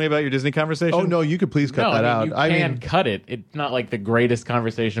that strongly about your Disney conversation? Oh no, you could please cut No, that I mean, out. you can cut it. It's not like the greatest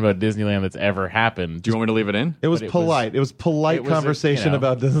conversation about Disneyland that's ever happened. Do you want me to leave it in? it was but it polite. It was polite it was a- conversation you know,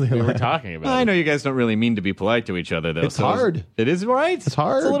 about Disneyland. We were talking about I it. know you guys don't really mean to be polite to each other, though. It's hard. It is right. It's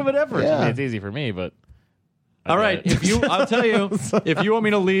hard. It's a little bit effort. Yeah. I mean, it's easy for me, but All right. it. I'll tell you, if you want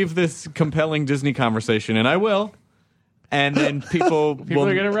me to leave this compelling Disney conversation, and I will, and then people People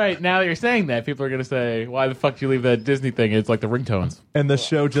are gonna write. Now that you're saying that, people are gonna say, "Why the fuck did you leave that Disney thing?" It's like the ringtones. And the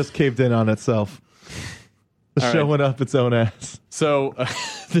show just caved in on itself. The All show right. went up its own ass. So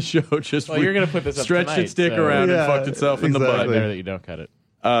the show just Well, you're gonna put this up stretched tonight, its dick so- around Yeah, and fucked itself in the exactly. butt. Better that you don't cut it.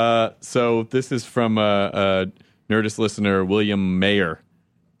 So this is from Nerdist listener William Mayer,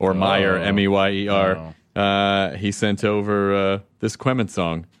 or Meyer, Meyer. He sent over this Quement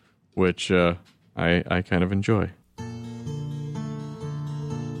song, which I kind of enjoy.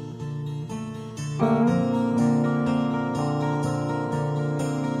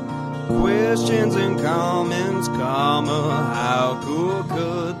 Questions and comments, comma, how cool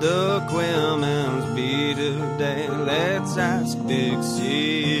could the Quemens be today? Let's ask Big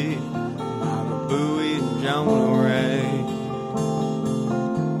C, Baba Booey, John Ray.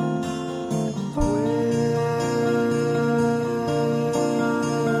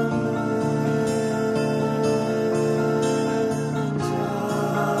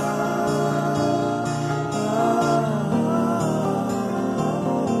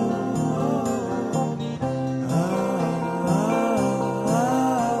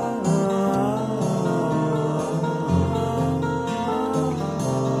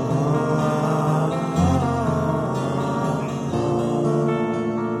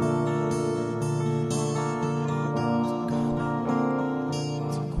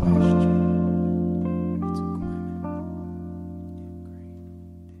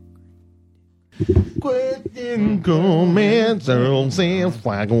 Quitting comments,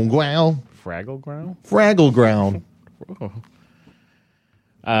 Fraggle Ground. Fraggle Ground. Fraggle Ground.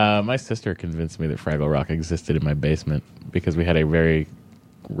 My sister convinced me that Fraggle Rock existed in my basement because we had a very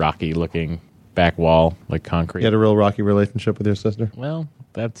rocky-looking back wall, like concrete. You had a real rocky relationship with your sister. Well,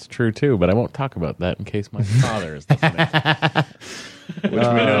 that's true too, but I won't talk about that in case my father is listening.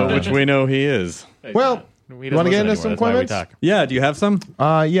 Which we know he is. Well, We you don't want to get listen into some anymore. That's why we comments? talk. Yeah, do you have some?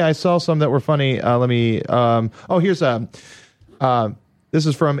 Yeah, I saw some that were funny. Let me. Here's a. This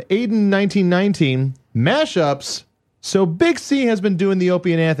is from Aiden1919. Mashups. So Big C has been doing the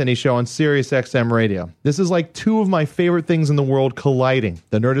Opie and Anthony show on Sirius XM radio. This is like two of my favorite things in the world colliding: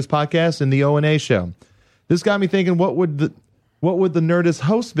 the Nerdist podcast and the O&A show. This got me thinking: what would the Nerdist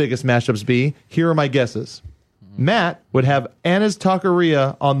host biggest mashups be? Here are my guesses. Matt would have Anna's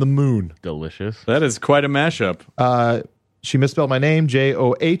Taqueria on the moon. Delicious. That is quite a mashup. She misspelled my name,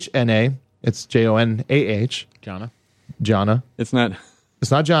 Johna. It's Jonah. Jonna. Jonna. It's not. It's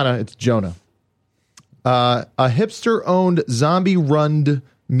not Jonna, it's Jonah. A hipster-owned zombie-run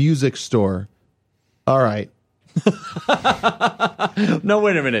music store. All right. No,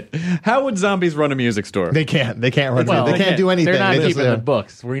 wait a minute. How would zombies run a music store? They can't. They can't run. Well, they can't do anything. They're not They just- keeping the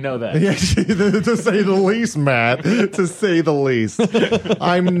books. We know that. Yeah, to say the least, Matt. To say the least.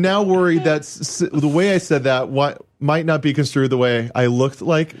 I'm now worried that the way I said that might not be construed the way I looked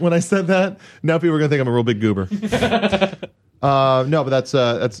like when I said that. Now people are going to think I'm a real big goober. No, but that's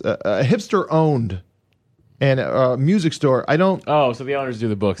a hipster owned and a music store. I don't. Oh, so the owners do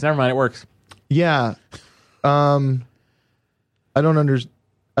the books. Never mind, it works. Yeah. I don't understand.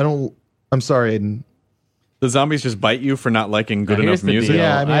 I'm sorry, Aiden. The zombies just bite you for not liking good Now, enough here's the music? deal.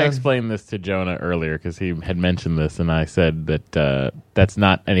 Yeah, I mean, I explained this to Jonah earlier because he had mentioned this, and I said that that's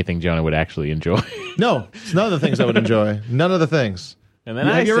not anything Jonah would actually enjoy. No, it's none of the things I would enjoy. None of the things. And then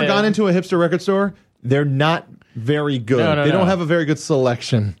Have you ever said- gone into a hipster record store? They're not very good. No, They no. don't have a very good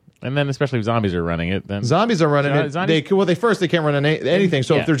selection. And then, especially if zombies are running it, then Zombies are running it. Zombies- They can't run anything.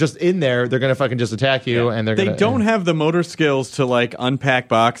 So Yeah. if they're just in there, they're gonna fucking just attack you, Yeah. and they're They gonna, don't have the motor skills to like unpack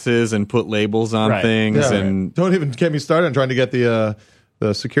boxes and put labels on Right. things Yeah, and don't even get me started on trying to get the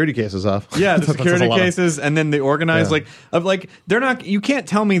security cases off. yeah, the That's a security lot of- cases, and then the organized Yeah. they're not. You can't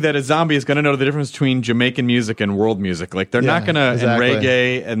tell me that a zombie is going to know the difference between Jamaican music and world music. Like they're Yeah, not going to exactly. and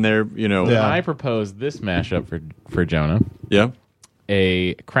reggae, and they're Yeah. I proposed this mashup for Jonah: yeah.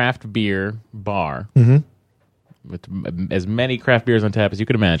 a craft beer bar Mm-hmm. with as many craft beers on tap as you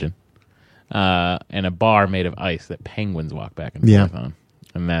could imagine, and a bar made of ice that penguins walk back and Yeah. forth on,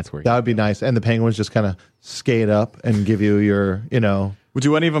 and that's where. That would be nice. And the penguins just kind of skate up and give you your, Would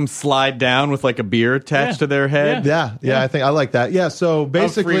you any of them slide down with like a beer attached Yeah. to their head? yeah. I think I like that. Yeah. So Of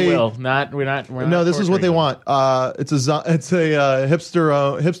basically, free will. We're not. no, this is what they torturing want. It's a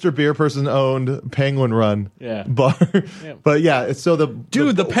hipster beer person owned penguin run Yeah. bar. But yeah, it's so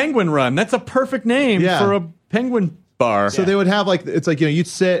Dude, the Penguin Run. That's a perfect name Yeah. for a penguin bar. So they would have you'd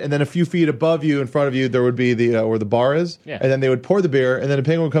sit, and then a few feet above you, in front of you, there would be the where the bar is, Yeah. and then they would pour the beer, and then a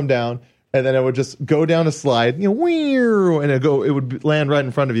penguin would come down, and then it would just go down a slide, and it would land right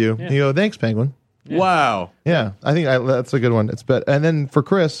in front of you. And you go, thanks, penguin. Wow. Yeah, I think that's a good one. It's bet. And then for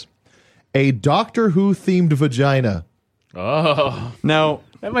Chris, a Doctor Who themed vagina. Oh, Now,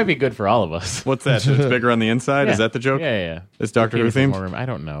 that might be good for all of us. what's that? It's bigger on the inside? Yeah. Is that the joke? Yeah. It's Doctor Who Give us some themed? more room. I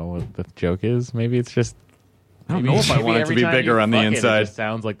don't know what the joke is. Maybe it's just. I don't know if I want it to be bigger on the It inside. just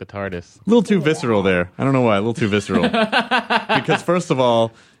sounds like the TARDIS. A little too visceral there. I don't know why. A little too visceral. Because first of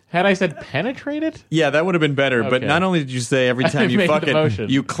all, Had I said penetrated? yeah, that would have been better. But Okay. not only did you say every time you made fuck the it, motion.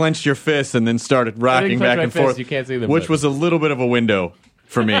 you clenched your fist and then started rocking clench back my and fist. forth, You can't see them, which but- was a little bit of a window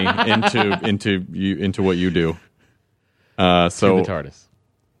for me into what you do. To So the TARDIS.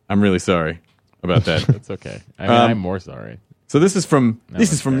 I'm really sorry about that. It's okay. I mean, I'm more sorry. So this is from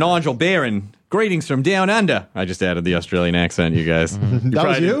it's fair. Nigel Barron. Greetings from down under. I just added the Australian accent, you guys. That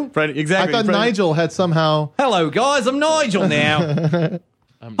was you? Exactly. I thought Nigel had somehow. Hello, guys. I'm Nigel now.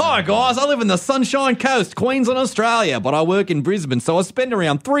 Hi, guys. I live in the Sunshine Coast, Queensland, Australia, but I work in Brisbane, so I spend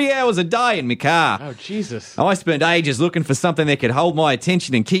around 3 hours a day in my car. Oh, Jesus. I spent ages looking for something that could hold my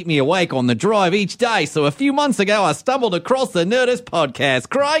attention and keep me awake on the drive each day, so a few months ago I stumbled across the Nerdist podcast.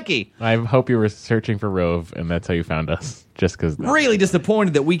 Crikey! I hope you were searching for Rove, and that's how you found us. Just because. Really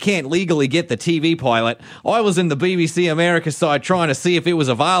disappointed that we can't legally get the TV pilot. I was in the BBC America side trying to see if it was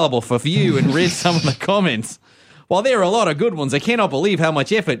available for view and read some of the comments. While there are a lot of good ones, I cannot believe how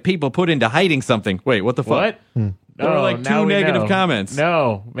much effort people put into hating something. Wait, what the fuck? What? There were like now two we negative know. comments.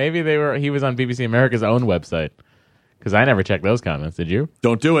 No, maybe he was on BBC America's own website. Because I never checked those comments. Did you?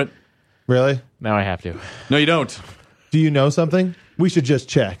 Don't do it. Really? Now I have to. No, you don't. Do you know something? We should just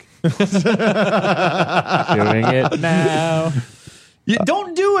check. Doing it now. You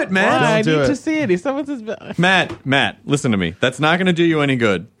don't do it, man. I do need it. to see it. Someone says. Matt, listen to me. That's not going to do you any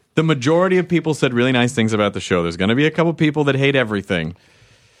good. The majority of people said really nice things about the show. There's going to be a couple people that hate everything.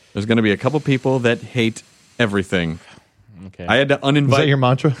 There's going to be a couple people that hate everything. Okay. I had to uninvite. Is that your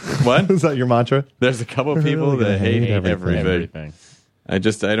mantra? What? Is that your mantra? There's a couple people that hate everything. I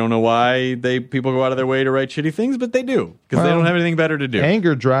don't know why people go out of their way to write shitty things, but they do because they Well, don't have anything better to do.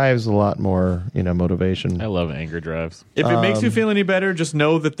 Anger drives a lot more, motivation. I love anger drives. If it makes you feel any better, just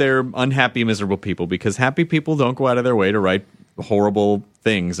know that they're unhappy, miserable people because happy people don't go out of their way to write horrible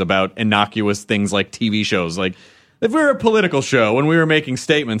things about innocuous things like TV shows. Like if we were a political show and we were making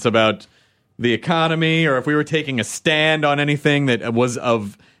statements about the economy or if we were taking a stand on anything that was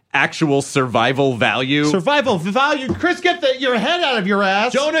of actual survival value. Survival value. Chris, get your head out of your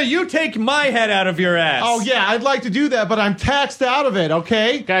ass. Jonah, you take my head out of your ass. Oh, yeah, I'd like to do that, but I'm taxed out of it,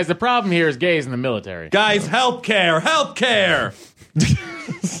 okay? Guys, the problem here is gays in the military. Guys, healthcare.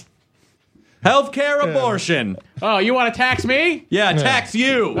 Healthcare abortion. Oh, you want to tax me? Yeah, tax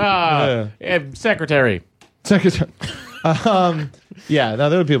you. Secretary. Secretary. Yeah, no,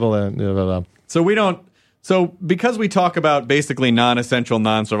 there are people that. So we don't. So because we talk about basically non-essential,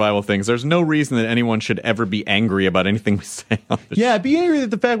 non-survival things, there's no reason that anyone should ever be angry about anything we say on the show. Yeah, be angry at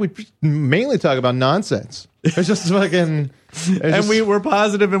the fact we mainly talk about nonsense. It's just fucking. And we're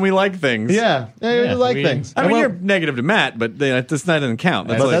positive and we like things. Yeah, we like things. I mean, you're negative to Matt, but this doesn't count.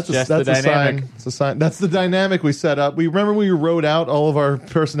 But that's the a dynamic. sign. It's a sign. That's the dynamic we set up. We remember we wrote out all of our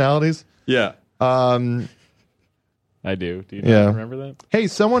personalities. Yeah. I do. Do you Yeah. remember that? Hey,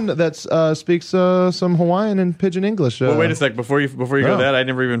 someone that speaks some Hawaiian and Pidgin English. Well, wait a sec. Before you go Oh. that, I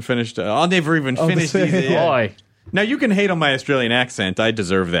never even finished. I'll never even finish these. Yeah. Boy. Now, you can hate on my Australian accent. I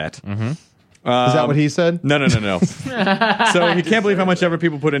deserve that. Is that what he said? No. So you can't believe how much effort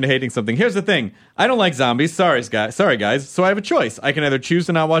people put into hating something. Here's the thing. I don't like zombies. Sorry, guys. So I have a choice. I can either choose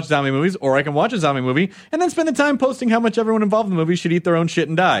to not watch zombie movies, or I can watch a zombie movie and then spend the time posting how much everyone involved in the movie should eat their own shit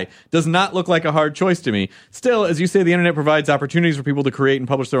and die. Does not look like a hard choice to me. Still, as you say, the internet provides opportunities for people to create and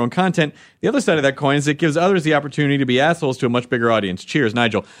publish their own content. The other side of that coin is it gives others the opportunity to be assholes to a much bigger audience. Cheers,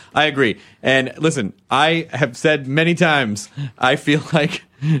 Nigel. I agree. And listen, I have said many times, I feel like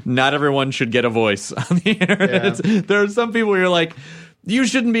not everyone should get a voice on the internet. Yeah. There are some people where you're like, you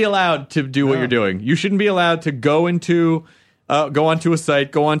shouldn't be allowed to do what you're doing. You shouldn't be allowed to go onto a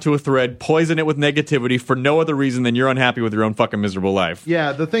site, go onto a thread, poison it with negativity for no other reason than you're unhappy with your own fucking miserable life.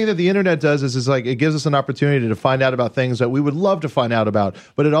 Yeah, the thing that the internet does is like it gives us an opportunity to find out about things that we would love to find out about,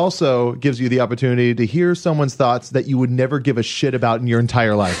 but it also gives you the opportunity to hear someone's thoughts that you would never give a shit about in your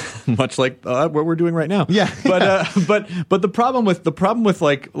entire life. Much like what we're doing right now. Yeah. But the problem with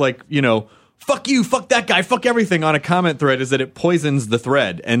like fuck you, fuck that guy, fuck everything on a comment thread is that it poisons the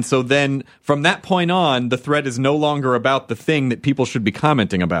thread. And so then from that point on, the thread is no longer about the thing that people should be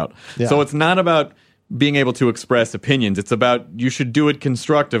commenting about. Yeah. So it's not about being able to express opinions. It's about you should do it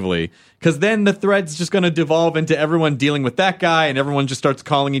constructively, because then the thread's just going to devolve into everyone dealing with that guy and everyone just starts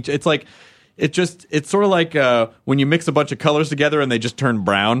calling each. It's like it's sort of like when you mix a bunch of colors together and they just turn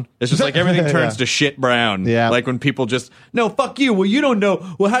brown. It's just like everything turns to shit brown. Yeah. Like when people just, no, fuck you. Well, you don't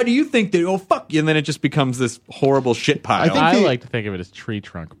know. Well, how do you think that? Oh, fuck you. And then it just becomes this horrible shit pile. I like to think of it as tree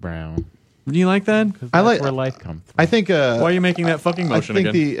trunk brown. Do you like that? That's I like- where life comes from. I think. Why are you making that fucking I motion think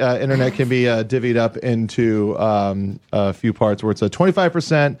again? the internet can be divvied up into a few parts where it's a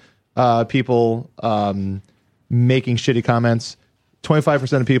 25% people making shitty comments,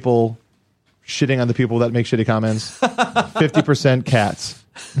 25% of people shitting on the people that make shitty comments, 50% cats.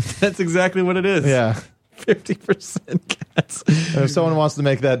 That's exactly what it is. Yeah. 50% cats. And if someone wants to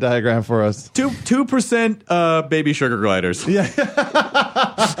make that diagram for us. 2% baby sugar gliders. Yeah.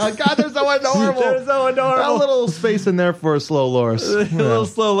 God, they're so adorable. They're so A adorable. little space in there for a slow Loris. A little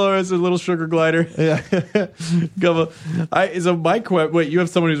slow Loris, a little sugar glider. Yeah. Wait, you have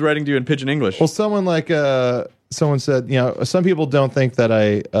someone who's writing to you in Pidgin English. Well, someone said, some people don't think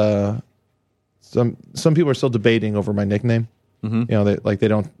that some people are still debating over my nickname. Mm-hmm. They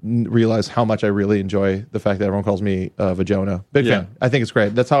don't realize how much I really enjoy the fact that everyone calls me Vagona. Big fan. I think it's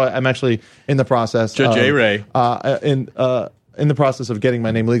great. That's how I'm actually in the process. J. Ray. In the process of getting my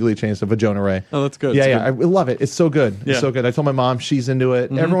name legally changed to Vagona Ray. Oh, that's good. Yeah, That's I love it. It's so good. Yeah. It's so good. I told my mom, she's into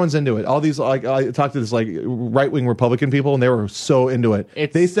it. Everyone's into it. All these, I talked to this right wing Republican people, and they were so into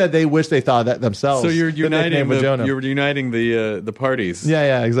it. They said they wish they thought that themselves. So you're the nickname uniting Vagona. you're uniting the parties.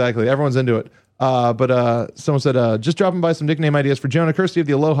 Yeah, exactly. Everyone's into it. But someone said, just dropping by some nickname ideas for Jonah Kirsty of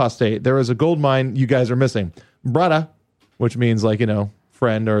the Aloha State. There is a gold mine you guys are missing. Brada, which means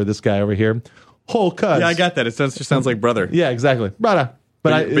friend or this guy over here. Whole cuz. Yeah, I got that. It just sounds like brother. Yeah, exactly. Brada.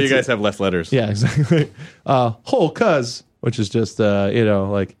 But you guys have less letters. Yeah, exactly. Whole cuz, which is just,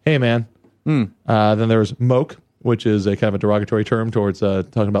 hey, man. Then there's moke, which is a kind of a derogatory term towards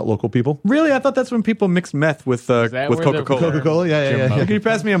talking about local people. Really? I thought that's when people mix meth with Coca-Cola. Coca-Cola? Yeah. Can you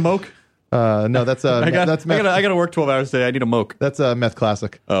pass me a moke? No, that's that's meth. I got to work 12 hours today. I need a moke. That's a meth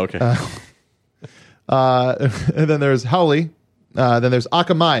classic. Oh, okay. And then there's Howley. Then there's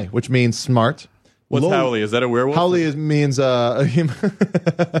Akamai, which means smart. What's Howley? Is that a werewolf? Howley means Is that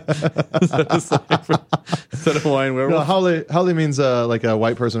a Hawaiian werewolf? No, Howley means like a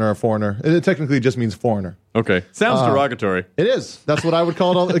white person or a foreigner. It technically just means foreigner. Okay. Sounds derogatory. It is. That's what I would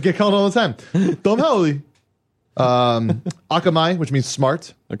call it. Get called all the time. Tom Howley. Akamai, which means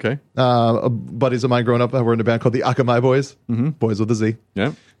smart. Okay. Buddies of mine growing up were in a band called the Akamai Boys. Boys with a Z.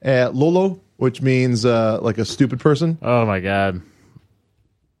 Yeah. Lolo, which means like a stupid person. Oh my god.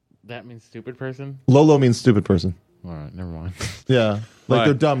 That means stupid person? Lolo means stupid person. All right, never mind. Yeah. Like Why?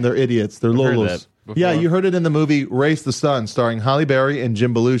 they're dumb, they're idiots, they're I've heard Lolos. that. Yeah, you heard it in the movie Race the Sun, starring Halle Berry and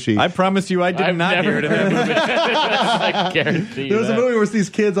Jim Belushi. I promise you, I did I've not never hear it in that movie. I guarantee you There was a that. movie where it's these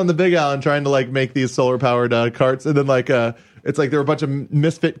kids on the Big Island trying to like make these solar powered carts, and then it's like there were a bunch of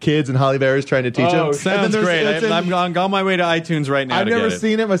misfit kids, and Halle Berry's trying to teach them. And then Sounds there's- great. it's in- I'm on my way to iTunes right now. I've to never get it.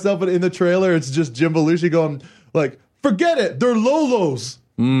 seen it myself, but in the trailer, it's just Jim Belushi going like, "Forget it, they're Lolos."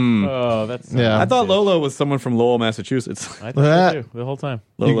 Oh, that's Yeah. I thought Lolo was someone from Lowell, Massachusetts. I thought that too, the whole time.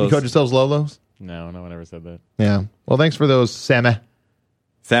 You Lolos. called yourselves Lolos? No one ever said that. Yeah. Well, thanks for those, Sammy.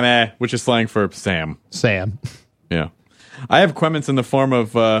 Sammy, which is slang for Sam. Sam. Yeah, I have comments in the form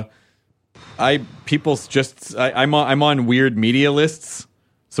of I'm on weird media lists,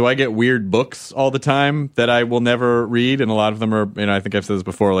 so I get weird books all the time that I will never read, and a lot of them are, I think I've said this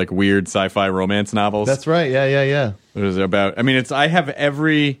before, like weird sci-fi romance novels. That's right. Yeah. It was about. I have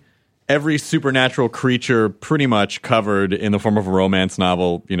every supernatural creature pretty much covered in the form of a romance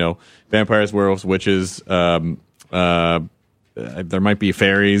novel. Vampires, werewolves, witches. There might be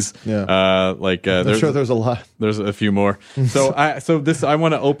fairies. Yeah. I'm sure there's a lot. There's a few more. So I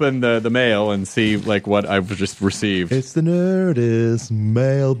want to open the mail and see like what I've just received. It's the Nerdist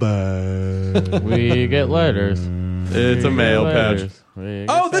mailbag. We get letters. It's a mail patch.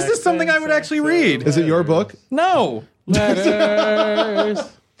 Oh, this is something I would actually read. Is it your book? No, Letters.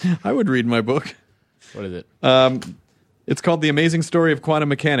 I would read my book. What is it? It's called The Amazing Story of Quantum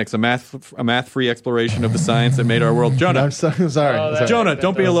Mechanics, a math-free exploration of the science that made our world. Jonah, I'm sorry. that- Jonah,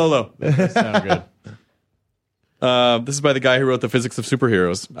 don't be a Lolo. Sound good. This is by the guy who wrote The Physics of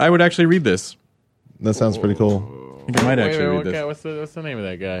Superheroes. I would actually read this. That sounds pretty cool. I think I might actually read what this. guy- what's the name of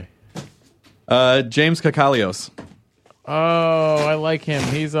that guy? James Kakalios, Oh, I like him.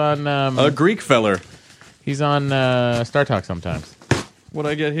 He's on a Greek feller. Star Talk sometimes.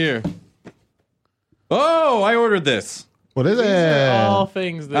 What'd I get here? Oh, I ordered this. What is All it?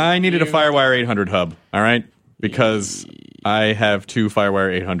 things that I needed a you- FireWire 800 hub, all right? Because I have 2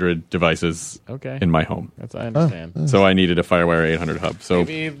 FireWire 800 devices Okay. in my home. That's I understand. So I needed a FireWire 800 hub. So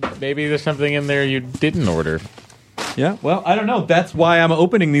Maybe there's something in there you didn't order. yeah, well, I don't know. That's why I'm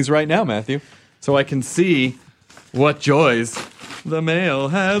opening these right now, Matthew. So I can see what joys the mail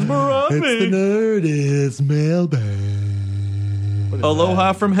has brought It's the me. Nerdist mailbag.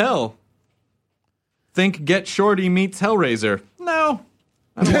 Aloha from hell. Think Get Shorty meets Hellraiser. No.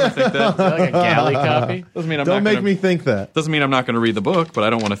 I don't want to think that. Is that like a galley copy? Doesn't mean I'm Don't not make gonna, me think that. Doesn't mean I'm not going to read the book, but I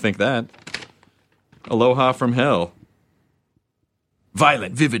don't want to think that. Aloha from hell.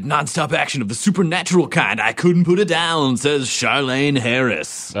 Violent, vivid, nonstop action of the supernatural kind. I couldn't put it down, says Charlene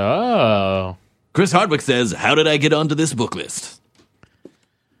Harris. Oh. Chris Hardwick says, "How did I get onto this book list?"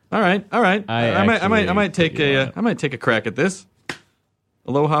 All right. I might take a crack at this.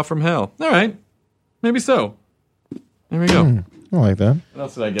 Aloha from hell. All right, maybe so. There we go. I like that. What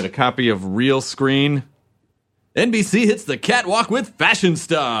else did I get? A copy of Real Screen. NBC hits the catwalk with Fashion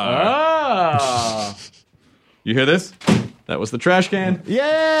Star. Oh. You hear this? That was the trash can.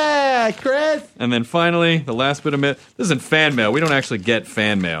 Yeah, Chris. And then finally, the last bit of mail. This isn't fan mail. We don't actually get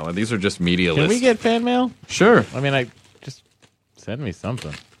fan mail. These are just media Can lists. we get fan mail? Sure. I mean, just send me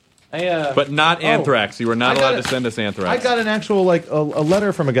something. But not anthrax. You were not I got allowed it. to send us anthrax. I got an actual a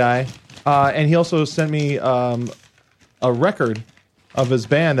letter from a guy, and he also sent me a record of his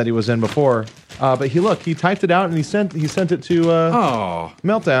band that he was in before. But he typed it out and he sent it to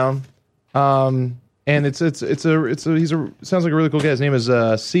Meltdown. And it sounds like a really cool guy. His name is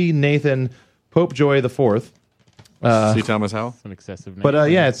C. Nathan Popejoy IV. C. Thomas Howell. An excessive name. But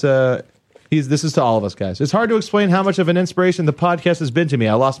yeah, this is to all of us, guys. It's hard to explain how much of an inspiration the podcast has been to me.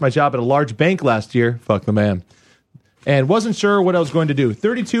 I lost my job at a large bank last year. Fuck the man. And wasn't sure what I was going to do.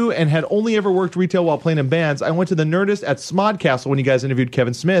 32 and had only ever worked retail while playing in bands. I went to the Nerdist at Smodcastle when you guys interviewed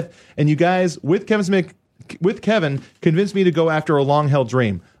Kevin Smith, and you guys with Kevin convinced me to go after a long-held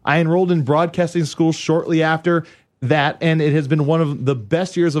dream. I enrolled in broadcasting school shortly after that, and it has been one of the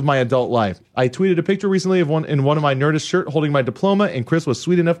best years of my adult life. I tweeted a picture recently of one in one of my Nerdist shirt holding my diploma, and Chris was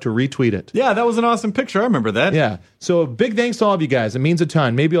sweet enough to retweet it. Yeah, that was an awesome picture. I remember that. Yeah. So big thanks to all of you guys. It means a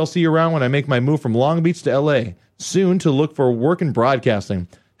ton. Maybe I'll see you around when I make my move from Long Beach to LA soon to look for work in broadcasting.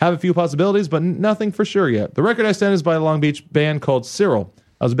 Have a few possibilities, but nothing for sure yet. The record I sent is by a Long Beach band called Cyril.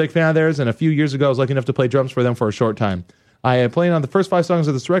 I was a big fan of theirs, and a few years ago I was lucky enough to play drums for them for a short time. I played on the first 5 songs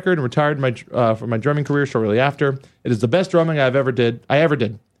of this record and retired from my drumming career shortly after. It is the best drumming I ever did.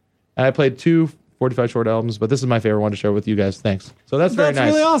 And I played 2 45 short albums, but this is my favorite one to share with you guys. Thanks. So that's very nice.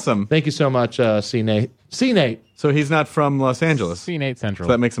 That's really awesome. Thank you so much, C. Nate. C. Nate. So he's not from Los Angeles. So C8 Central.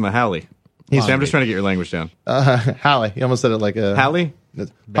 that makes him a Howley. I'm just trying to get your language down. Howley. You almost said it like a... Howley?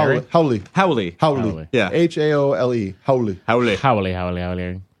 Howley. Howley. Howley. Yeah. Haole. Howley.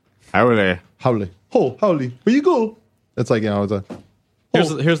 Howley. Howdy. Howley. Oh, Howley. Where you go? It's like, it's a...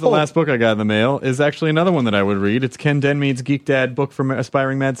 Here's the last book I got in the mail. Is actually another one that I would read. It's Ken Denmead's Geek Dad book from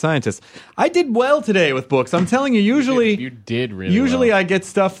Aspiring Mad Scientists. I did well today with books. I'm telling you, usually You did really Usually well. I get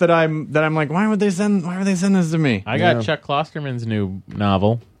stuff that I'm like, why would they send this to me? I got Chuck Klosterman's new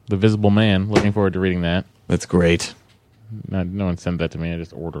novel, The Visible Man. Looking forward to reading that. That's great. No one sent that to me. I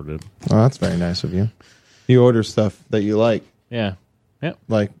just ordered it. Oh, that's very nice of you. You order stuff that you like. Yeah. Yep.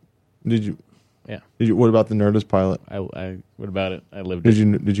 Like, did you... Yeah. What about the Nerdist pilot? What about it? I lived Did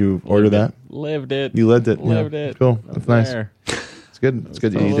it. Did you order that? Lived it. You lived it. Lived Yeah. it. Cool. That's nice. There. It's good. It's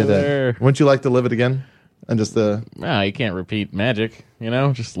good that you totally did that. there. Wouldn't you like to live it again? And just the... No, you can't repeat magic.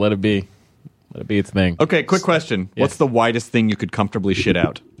 Just let it be. Let it be its thing. Okay, quick question. Yeah. What's the widest thing you could comfortably shit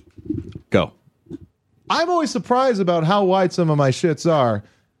out? Go. I'm always surprised about how wide some of my shits are,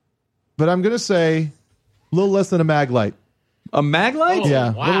 but I'm going to say a little less than a mag light. A mag light? Oh, Yeah,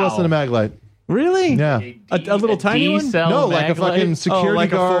 a little less than a mag light. Really? Yeah. A little tiny one? D-cell No, like a mag light? fucking security like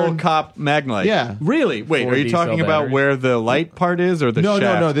guard. a full cop mag light. Yeah. Really? Wait, Four are you D-cell talking about batteries? where the light part is or the No,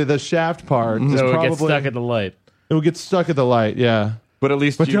 shaft? no. The shaft part is So it probably... gets stuck at the light. It will get stuck at the light, yeah. But at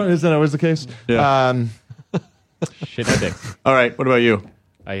least But you... isn't that always the case? Yeah. Shit sticks. All right, what about you?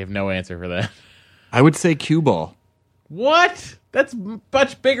 I have no answer for that. I would say cue ball. What? That's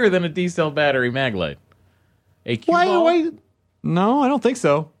much bigger than a D-cell battery mag light. A cue ball? Why? No, I don't think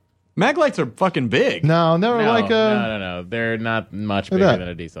so. Mag lights are fucking big. No, never No, like a... no. They're not much Look bigger at that. than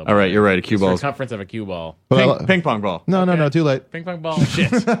a D-cell. All right, you're right. A cue ball. Circumference of a cue ball. Ping pong ball. No, too late. Ping pong ball. Shit.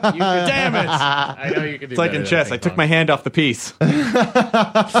 Damn it. I know you can do It's like in chess. I took my hand off the piece.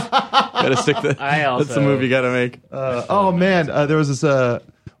 Gotta stick the. That's the move you gotta make. Oh man, there was this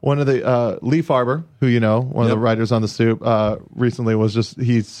one of the Lee Farber, who one of the writers on the Stoop, recently was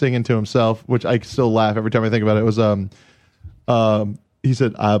he's singing to himself, which I still laugh every time I think about it. It was he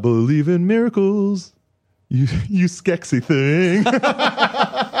said, "I believe in miracles, you skexy thing."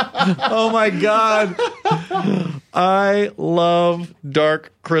 Oh my god, I love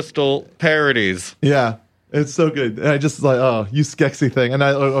Dark Crystal parodies. Yeah. It's so good. And I just like, oh, you skexy thing. And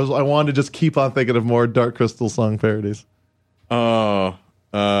I wanted to just keep on thinking of more Dark Crystal song parodies. Oh,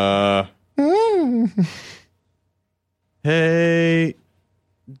 hey,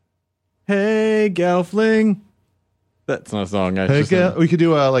 Gelfling. That's not a song. We could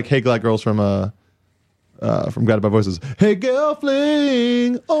do like "Hey Glad Girls" from Guided by Voices. Hey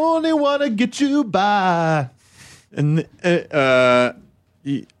Gelfling, only wanna get you by. And I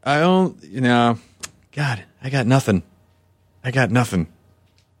don't. God, I got nothing.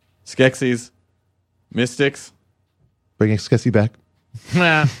 Skeksis, Mystics. Bringing Skessy back.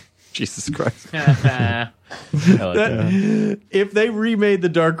 Jesus Christ. If they remade the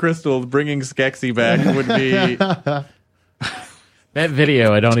Dark Crystal, bringing Skeksis back would be... That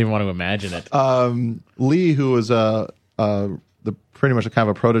video, I don't even want to imagine it. Lee, who was pretty much a kind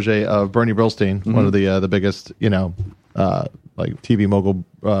of a protege of Bernie Brillstein, one of the biggest, like TV mogul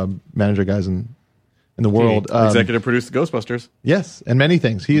manager guys in the world. Executive produced Ghostbusters. Yes, and many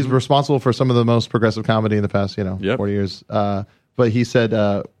things. He's responsible for some of the most progressive comedy in the past, 40 years. But he said,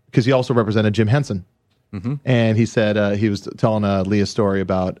 because he also represented Jim Henson. And he said he was telling Lee a story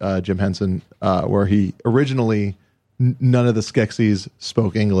about Jim Henson, where he originally, none of the Skeksis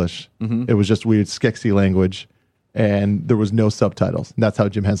spoke English. It was just weird Skeksy language, and there was no subtitles. And that's how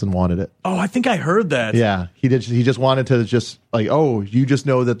Jim Henson wanted it. Oh, I think I heard that. Yeah, he did. He just wanted to you just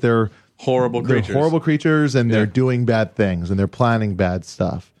know that they're horrible creatures, and they're doing bad things, and they're planning bad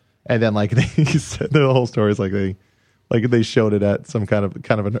stuff. And then he said the whole story is they showed it at some kind of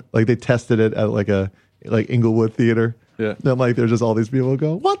they tested it at like Inglewood Theater. Yeah. Then there's just all these people who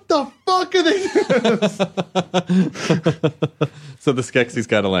go, what the fuck are they doing? So the Skeksis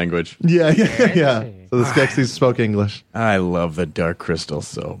got a language. Yeah. So the Skeksis spoke English. I love the Dark Crystal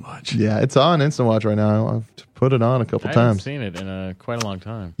so much. Yeah, it's on Instant Watch right now. I've put it on a couple I haven't times. seen it in quite a long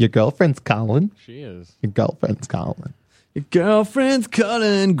time. Your girlfriend's calling. She is. Your girlfriend's calling. Your girlfriend's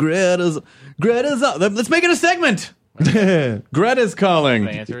calling. Greta's up. Let's make it a segment. Greta's calling.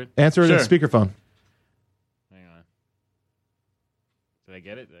 Did I answer it? Answer it Sure. in speakerphone. Hang on. Did I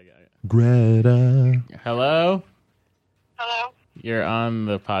get it? Greta. Hello? Hello? You're on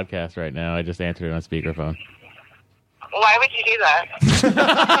the podcast right now. I just answered it on speakerphone. Why would you do that?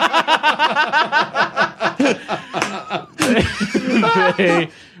 They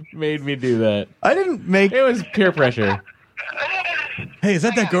made me do that. I didn't make... It was peer pressure. Hey, is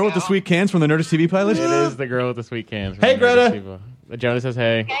that girl with the sweet cans from the Nerdist TV pilot? It is the girl with the sweet cans. Hey, Greta. Jonah says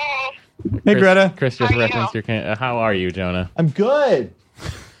hey. Hey, Greta. Chris just How are you? referenced your can. How are you, Jonah? I'm good.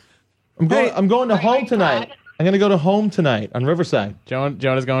 I'm going to home tonight. I'm going to go to Home tonight on Riverside.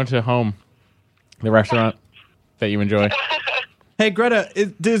 Jonah's going to Home, the restaurant that you enjoy. Hey, Greta,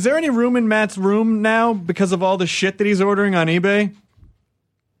 is there any room in Matt's room now because of all the shit that he's ordering on eBay?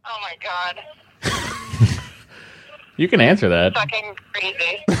 Oh my god. You can answer that. Fucking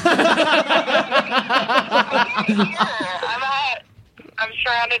crazy. I'm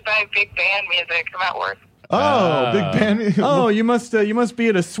surrounded by big band music. I'm at work. Oh, big band. Oh, you must be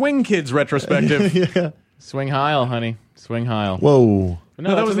at a Swing Kids retrospective. Yeah. Swing Heil, honey. Swing Heil. Whoa.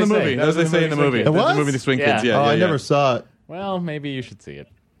 No, that was in the movie. That was what they say in the movie. Swing That's Kids. the movie The Swing Yeah. Kids. Yeah, Oh, yeah, I yeah. never saw it. Well, maybe you should see it.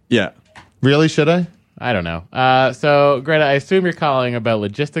 Yeah. Really? Should I? I don't know. So, Greta, I assume you're calling about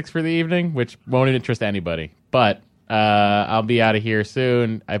logistics for the evening, which won't interest anybody. But I'll be out of here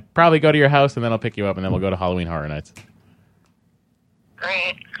soon. I probably go to your house, and then I'll pick you up, and then we'll go to Halloween Horror Nights.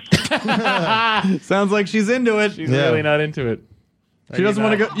 Great. Sounds like she's into it. She's Yeah. really not into it. She doesn't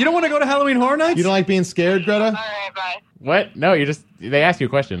want to go. You don't want to go to Halloween Horror Nights? You don't like being scared, Greta? All right, bye. What? No, they asked you a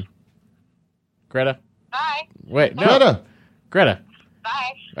question. Greta? Bye. Wait, no. Greta.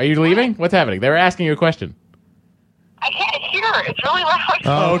 Bye. Are you leaving? What's happening? They were asking you a question. I can't hear. It's really loud.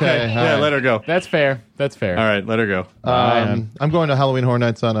 Oh, okay. All Yeah, right. let her go. That's fair. That's fair. All right, let her go. I'm going to Halloween Horror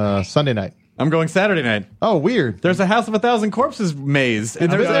Nights on a Sunday night. I'm going Saturday night. Oh, weird. There's a House of 1,000 Corpses maze.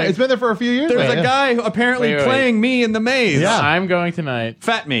 And It's been there for a few years. there's now, a guy who apparently Wait. playing me in the maze. Yeah. I'm going tonight.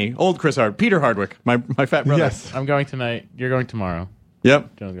 Fat me. Old Peter Hardwick. My fat brother. Yes. I'm going tonight. You're going tomorrow.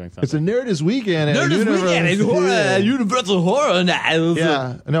 Yep. John's going Sunday. It's a Nerdist weekend. at Universal Horror Nights.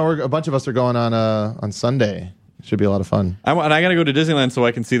 Yeah. No, a bunch of us are going on Sunday. Should be a lot of fun. And I got to go to Disneyland so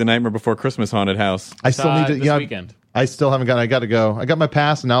I can see the Nightmare Before Christmas haunted house. I still need to. this Yeah, weekend. I still haven't gone. I got to go. I got my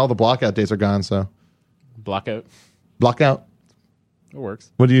pass, and now all the blockout days are gone. So Blackout. blockout. It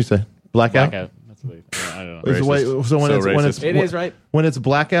works. What do you say? Blackout. Blackout. That's what I don't know. Is the way- so when So it's when racist. it's It is, right? when it's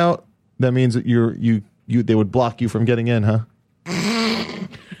blackout, that means that you they would block you from getting in, huh?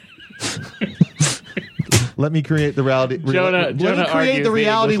 Let me create the reality. Jonah let me argues create the the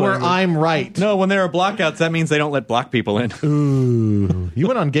reality English where language. I'm right. No, when there are blackouts, that means they don't let black people in. Ooh, you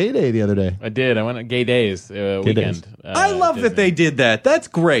went on Gay Day the other day. I did. I went on Gay Days weekend. Days. I love that they did that. That's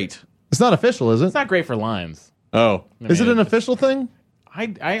great. It's not official, is it? It's not great for lines. Oh. Is it an official thing? I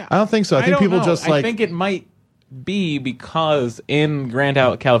don't think so. I think don't people know. just, I like- think it might be because in Grand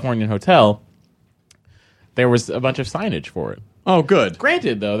Californian Hotel there was a bunch of signage for it. Oh, good.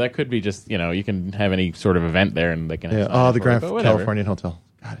 Granted, though, that could be just, you can have any sort of event there and they can have Yeah. signage Oh, the for Grand it, but whatever. Californian Hotel.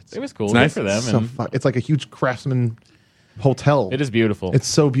 God, It was cool. It's Good nice. for them. so and it's like a huge craftsman hotel. it is beautiful. It's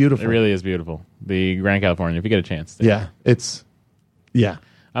so beautiful. It really is beautiful. The Grand Californian, if you get a chance. Yeah. Yeah.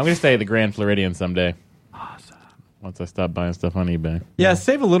 I'm going to stay at the Grand Floridian someday. Awesome. Once I stop buying stuff on eBay. Yeah,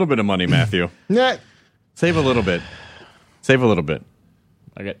 save a little bit of money, Matthew. Yeah. Save a little bit. Save a little bit.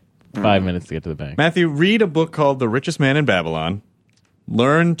 I got 5 minutes to get to the bank. Matthew, read a book called The Richest Man in Babylon.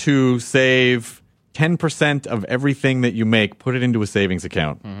 Learn to save 10% of everything that you make, put it into a savings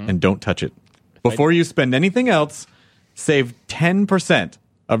account, and don't touch it. Before you spend anything else, save 10%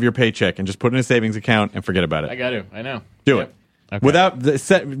 of your paycheck and just put it in a savings account and forget about it. I got to. I know. Do Yep. it. Okay.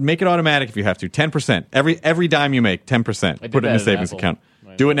 Without make it automatic if you have to. 10%. Every dime you make, 10%. did Put it in that a at savings Apple. account.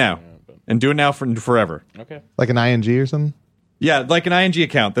 I Do know, it now. yeah, but- And do it now for forever. Okay. Like an ING or something? Yeah, like an ING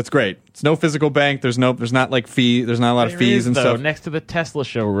account. That's great. It's no physical bank. There's not like there's not a lot of There fees is, and though, stuff. next to the Tesla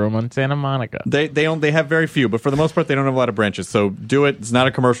showroom on Santa Monica. They have very few, but for the most part they don't have a lot of branches. So do it. It's not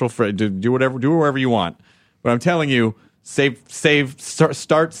a commercial for do wherever you want. But I'm telling you,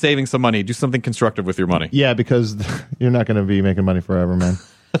 start saving some money. Do something constructive with your money. Yeah, because you're not going to be making money forever, man.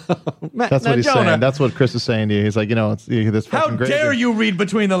 That's what he's saying. That's what Chris is saying to you. He's like, it's this How fucking great. dare you read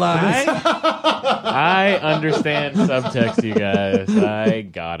between the lines? I understand subtext, you guys. I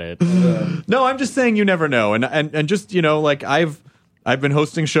got it. No, I'm just saying you never know. And just, like I've been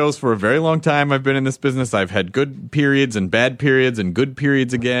hosting shows for a very long time. I've been in this business. I've had good periods and bad periods and good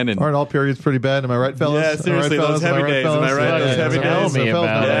periods again. And Aren't all periods pretty bad? Am I right, fellas? Yeah, seriously, Am I right, those fellas? heavy days. Am I right? Those heavy Tell days. me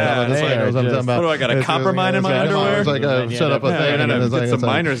about that. That's They what are just- What do I got, a copper mine in my underwear? It's like Yeah, shut up a yeah, thing. no, and it's get like- some it's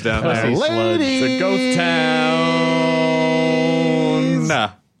like- miners down there. Pussy sludge. It's a ghost town. Nah.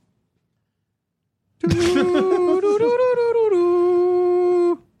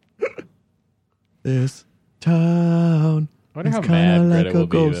 This town. I wonder is how kinda mad like Greta a will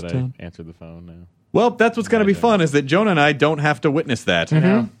be ghost that town. I answered the phone now. Well, that's what's going to be fun is that Jonah and I don't have to witness that.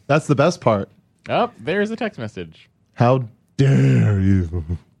 That's the best part. Oh, there's a text message. How dare you?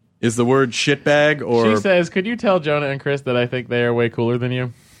 Is the word shitbag or She says, could you tell Jonah and Chris that I think they are way cooler than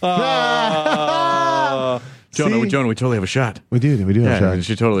you? Jonah, See? we totally have a shot. We do have Yeah, a shot.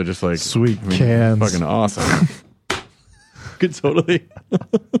 she totally just like Sweet cans. fucking awesome. Could totally.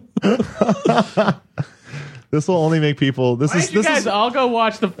 This will only make people. Why don't you guys all go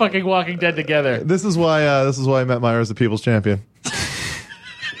watch the fucking Walking Dead together? This is why Matt Myra is the people's champion.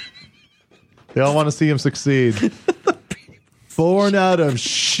 They all want to see him succeed. Born out of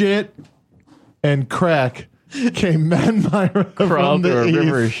shit and crack came Matt Myra from Crawled through the a east.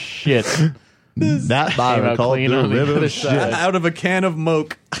 river of shit. That Myra out called clean the on the river other of shit. side. Out of a can of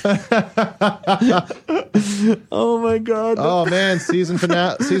moke. Oh my god. Oh man, season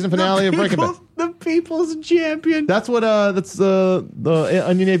finale of Breaking Bad. The people's champion. That's what the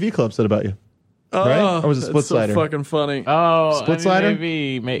Onion AV Club said about you. Right? Or was it Split that's Slider? So fucking funny. Oh, Split Slider?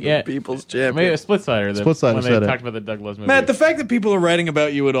 Yeah. People's champion. Maybe a Split Slider. Split Slider when they said it. talked about the Doug Loves movie. Matt, the fact that people are writing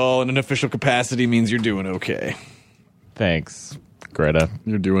about you at all in an official capacity means you're doing okay. Thanks, Greta.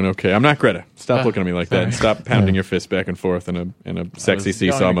 You're doing okay. I'm not Greta. Stop looking at me like that. And stop pounding your fist back and forth in a sexy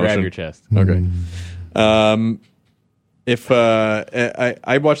seesaw motion. Grab your chest. Okay. If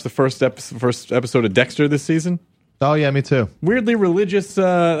I watched the first episode of Dexter this season. Oh yeah, me too. Weirdly religious.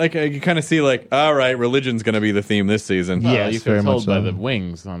 Like you kind of see, like, all right, religion's going to be the theme this season. Well, Yes, you very feel much told by so. the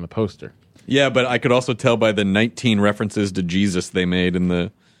wings on the poster. Yeah, but I could also tell by the 19 references to Jesus they made in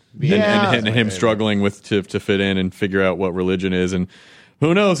the Yeah. and him struggling with to fit in and figure out what religion is. And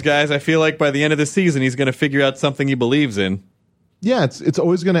who knows, guys? I feel like by the end of the season, he's going to figure out something he believes in. Yeah, it's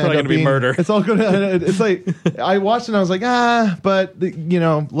always going to end Probably up gonna be being murder. It's all going to. It's like I watched it and I was like, but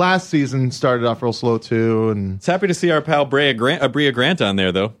last season started off real slow too, and It's happy to see our pal Bria Grant on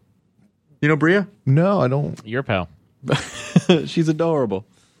there, though. You know Bria? no, I don't. Your pal. She's adorable.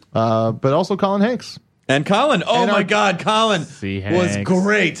 But also Colin Hanks. And Colin. Oh And my our- God, Colin See was Hanks.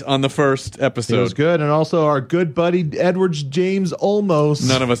 great on the first It episode. was good, and also our good buddy Edwards James Olmos.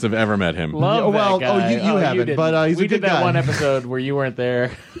 None of us have ever met him. Love Yeah, well, that guy. you haven't, didn't. but he's we a good did that guy. one episode where you weren't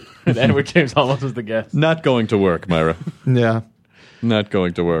there. And Edward James almost was the guest. Not going to work, Myra. Yeah. Not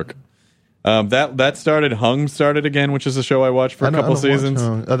going to work. That started again, which is a show I watched for a couple seasons.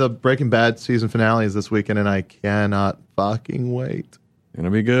 The Breaking Bad season finale is this weekend, and I cannot fucking wait.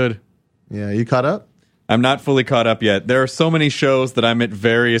 Gonna be good. Yeah, you caught up? I'm not fully caught up yet. There are so many shows that I'm at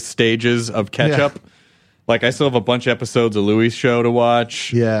various stages of catch Yeah. up. Like I still have a bunch of episodes of Louis' show to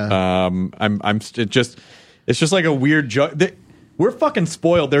watch. Yeah. It's just like a weird we're fucking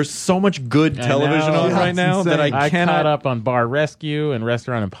spoiled. There's so much good I television know. on Yeah, right it's now that insane. I I cannot. caught up on Bar Rescue and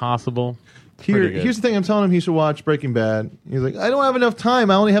Restaurant Impossible. Pretty good. Here's the thing. I'm telling him he should watch Breaking Bad. He's like, I don't have enough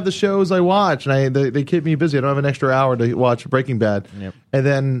time. I only have the shows I watch, and they keep me busy. I don't have an extra hour to watch Breaking Bad. Yep. And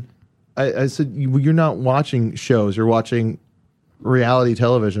then I said, you're not watching shows. You're watching reality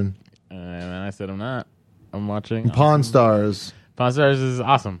television. And then I said, I'm not. I'm watching. Pawn Stars. Pawn Stars is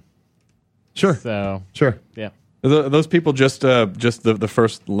awesome. Sure. So, Sure. yeah. Are those people just the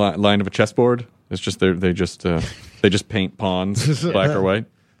first line of a chessboard? It's just they just paint pawns black or white.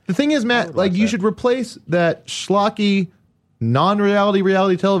 The thing is, Matt, like you should replace that schlocky,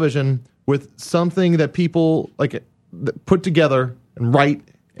 reality television with something that people like put together and write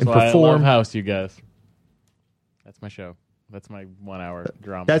and So I love perform. House, you guys. That's my show. That's my 1 hour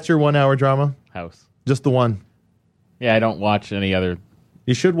drama. That's your 1 hour drama. House. Just the one. Yeah, I don't watch any other.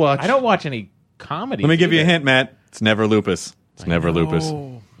 You should watch. I don't watch any comedy. Let me give you a hint, Matt. It's never lupus. It's never lupus.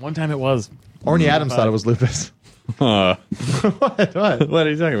 Oh, one time it was. Orny Adams thought it was lupus. What What? are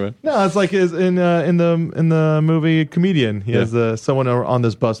you talking about? No, it's like his in the movie Comedian. He has someone on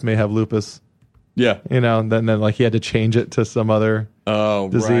this bus may have lupus. Yeah. Then like he had to change it to some other Oh,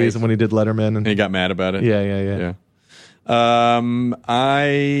 disease right. when he did Letterman. And And he got mad about it. yeah.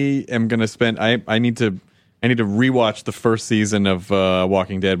 I am gonna spend. I need to rewatch the first season of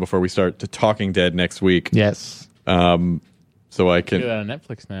Walking Dead before we start to Talking Dead next week. Yes. So I You can do can that on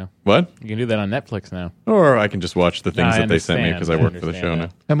Netflix now. what? You can do that on Netflix now. Or I can just watch the things I that they sent me understand. because I I work for the show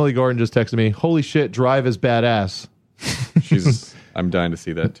understand now. Emily Gordon just texted me. Holy shit, Drive is badass. I'm dying to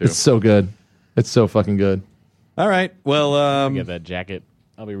see that too. It's so good. It's so fucking good. All right. Well, Get that jacket.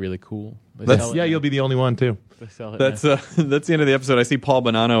 That'll be really cool. They That's- sell it Yeah, now. you'll be the only one too. They sell it that's now. that's the end of the episode. I see Paul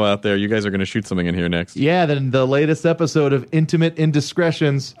Bonanno out there. You guys are going to shoot something in here next. Yeah, then the latest episode of Intimate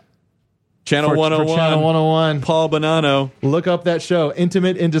Indiscretions Channel for 101. Channel 101. Paul Bonanno. Look up that show,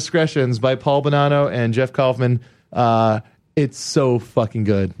 Intimate Indiscretions by Paul Bonanno and Jeff Kaufman. It's so fucking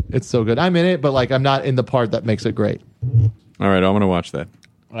good. It's so good. I'm in it, but like I'm not in the part that makes it great. All right, I'm going to watch that.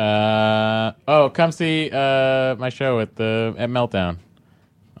 Come see my show at Meltdown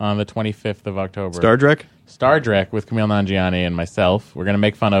on the 25th of October. Star Trek? Star Trek with Camille Nanjiani and myself. We're going to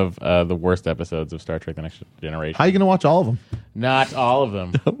make fun of the worst episodes of Star Trek The Next Generation. How are you going to watch all of them? Not all of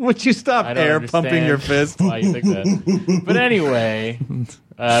them. Would you stop I don't air understand pumping your fist? why you think that. But anyway,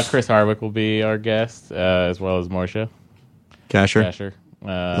 Chris Hardwick will be our guest, as well as Morsha Casher. Casher.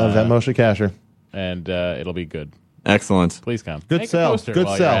 Love that Moshe Kasher. and it'll be good. Excellent. Please come. Good Make a sell. poster Good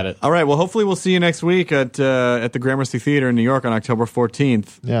while sell. You're at it. All right. Well, hopefully we'll see you next week at the Gramercy Theater in New York on October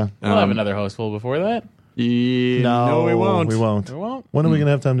 14th. Yeah. We'll have another hostful before that. No, we won't. We won't. We won't. When are we going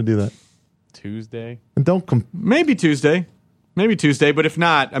to have time to do that? Tuesday. And don't Maybe Tuesday. But if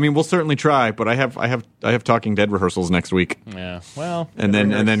not, I mean, we'll certainly try. But I have Talking Dead rehearsals next week, Yeah. Well. and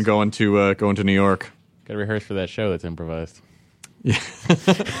then going to New York. Gotta rehearse for that show that's improvised. We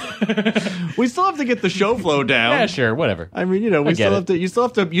still have to get the show flow down. Yeah, sure. Whatever. I mean, we still have to. You still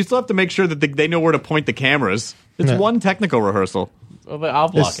have to make sure that they know where to point the cameras. It's Yeah. one technical rehearsal. Well, I'll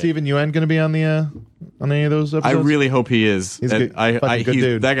Is block it. Stephen Yuen going to be on the on any of those I episodes? really hope he is. He's And good. Fucking good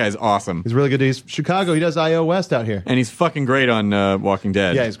dude. That guy's awesome, He's really good. He's Chicago. He does IO West out here. and he's fucking great on Walking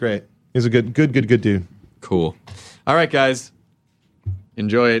Dead. Yeah, he's great. He's a good dude. Cool. All right, guys.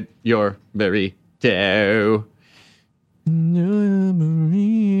 Enjoy it. Your burrito.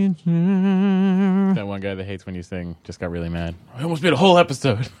 That one guy that hates when you sing just got really mad. I almost made a whole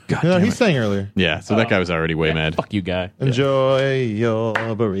episode. God No, damn he it. sang earlier. Yeah, so that guy was already way mad. Fuck you, guy. Enjoy your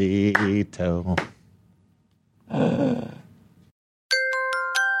burrito.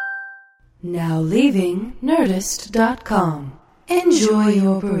 Now leaving Nerdist.com. Enjoy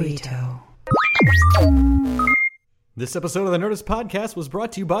your burrito. This episode of the Nerdist Podcast was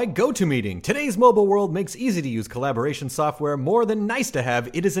brought to you by GoToMeeting. Today's mobile world makes easy-to-use collaboration software more than nice to have.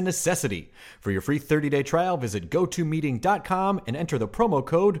 It is a necessity. For your free 30-day trial, visit GoToMeeting.com and enter the promo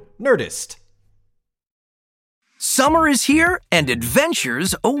code NERDIST. Summer is here and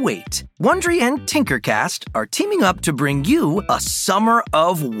adventures await. Wondery and Tinkercast are teaming up to bring you a summer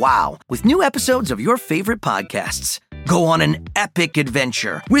of wow with new episodes of your favorite podcasts. Go on an epic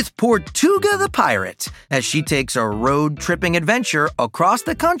adventure with Portuga the Pirate as she takes a road-tripping adventure across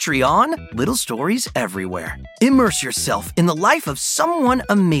the country on Little Stories Everywhere. Immerse yourself in the life of someone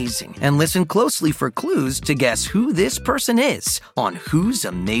amazing and listen closely for clues to guess who this person is on Whose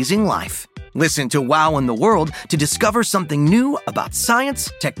Amazing Life. Listen to Wow in the World to discover something new about science,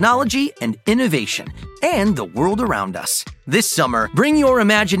 technology, and innovation, and the world around us. This summer, bring your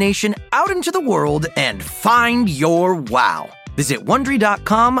imagination out into the world and find your wow. Visit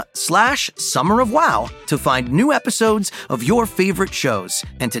Wondery.com/Summer of Wow to find new episodes of your favorite shows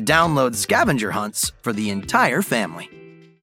and to download scavenger hunts for the entire family.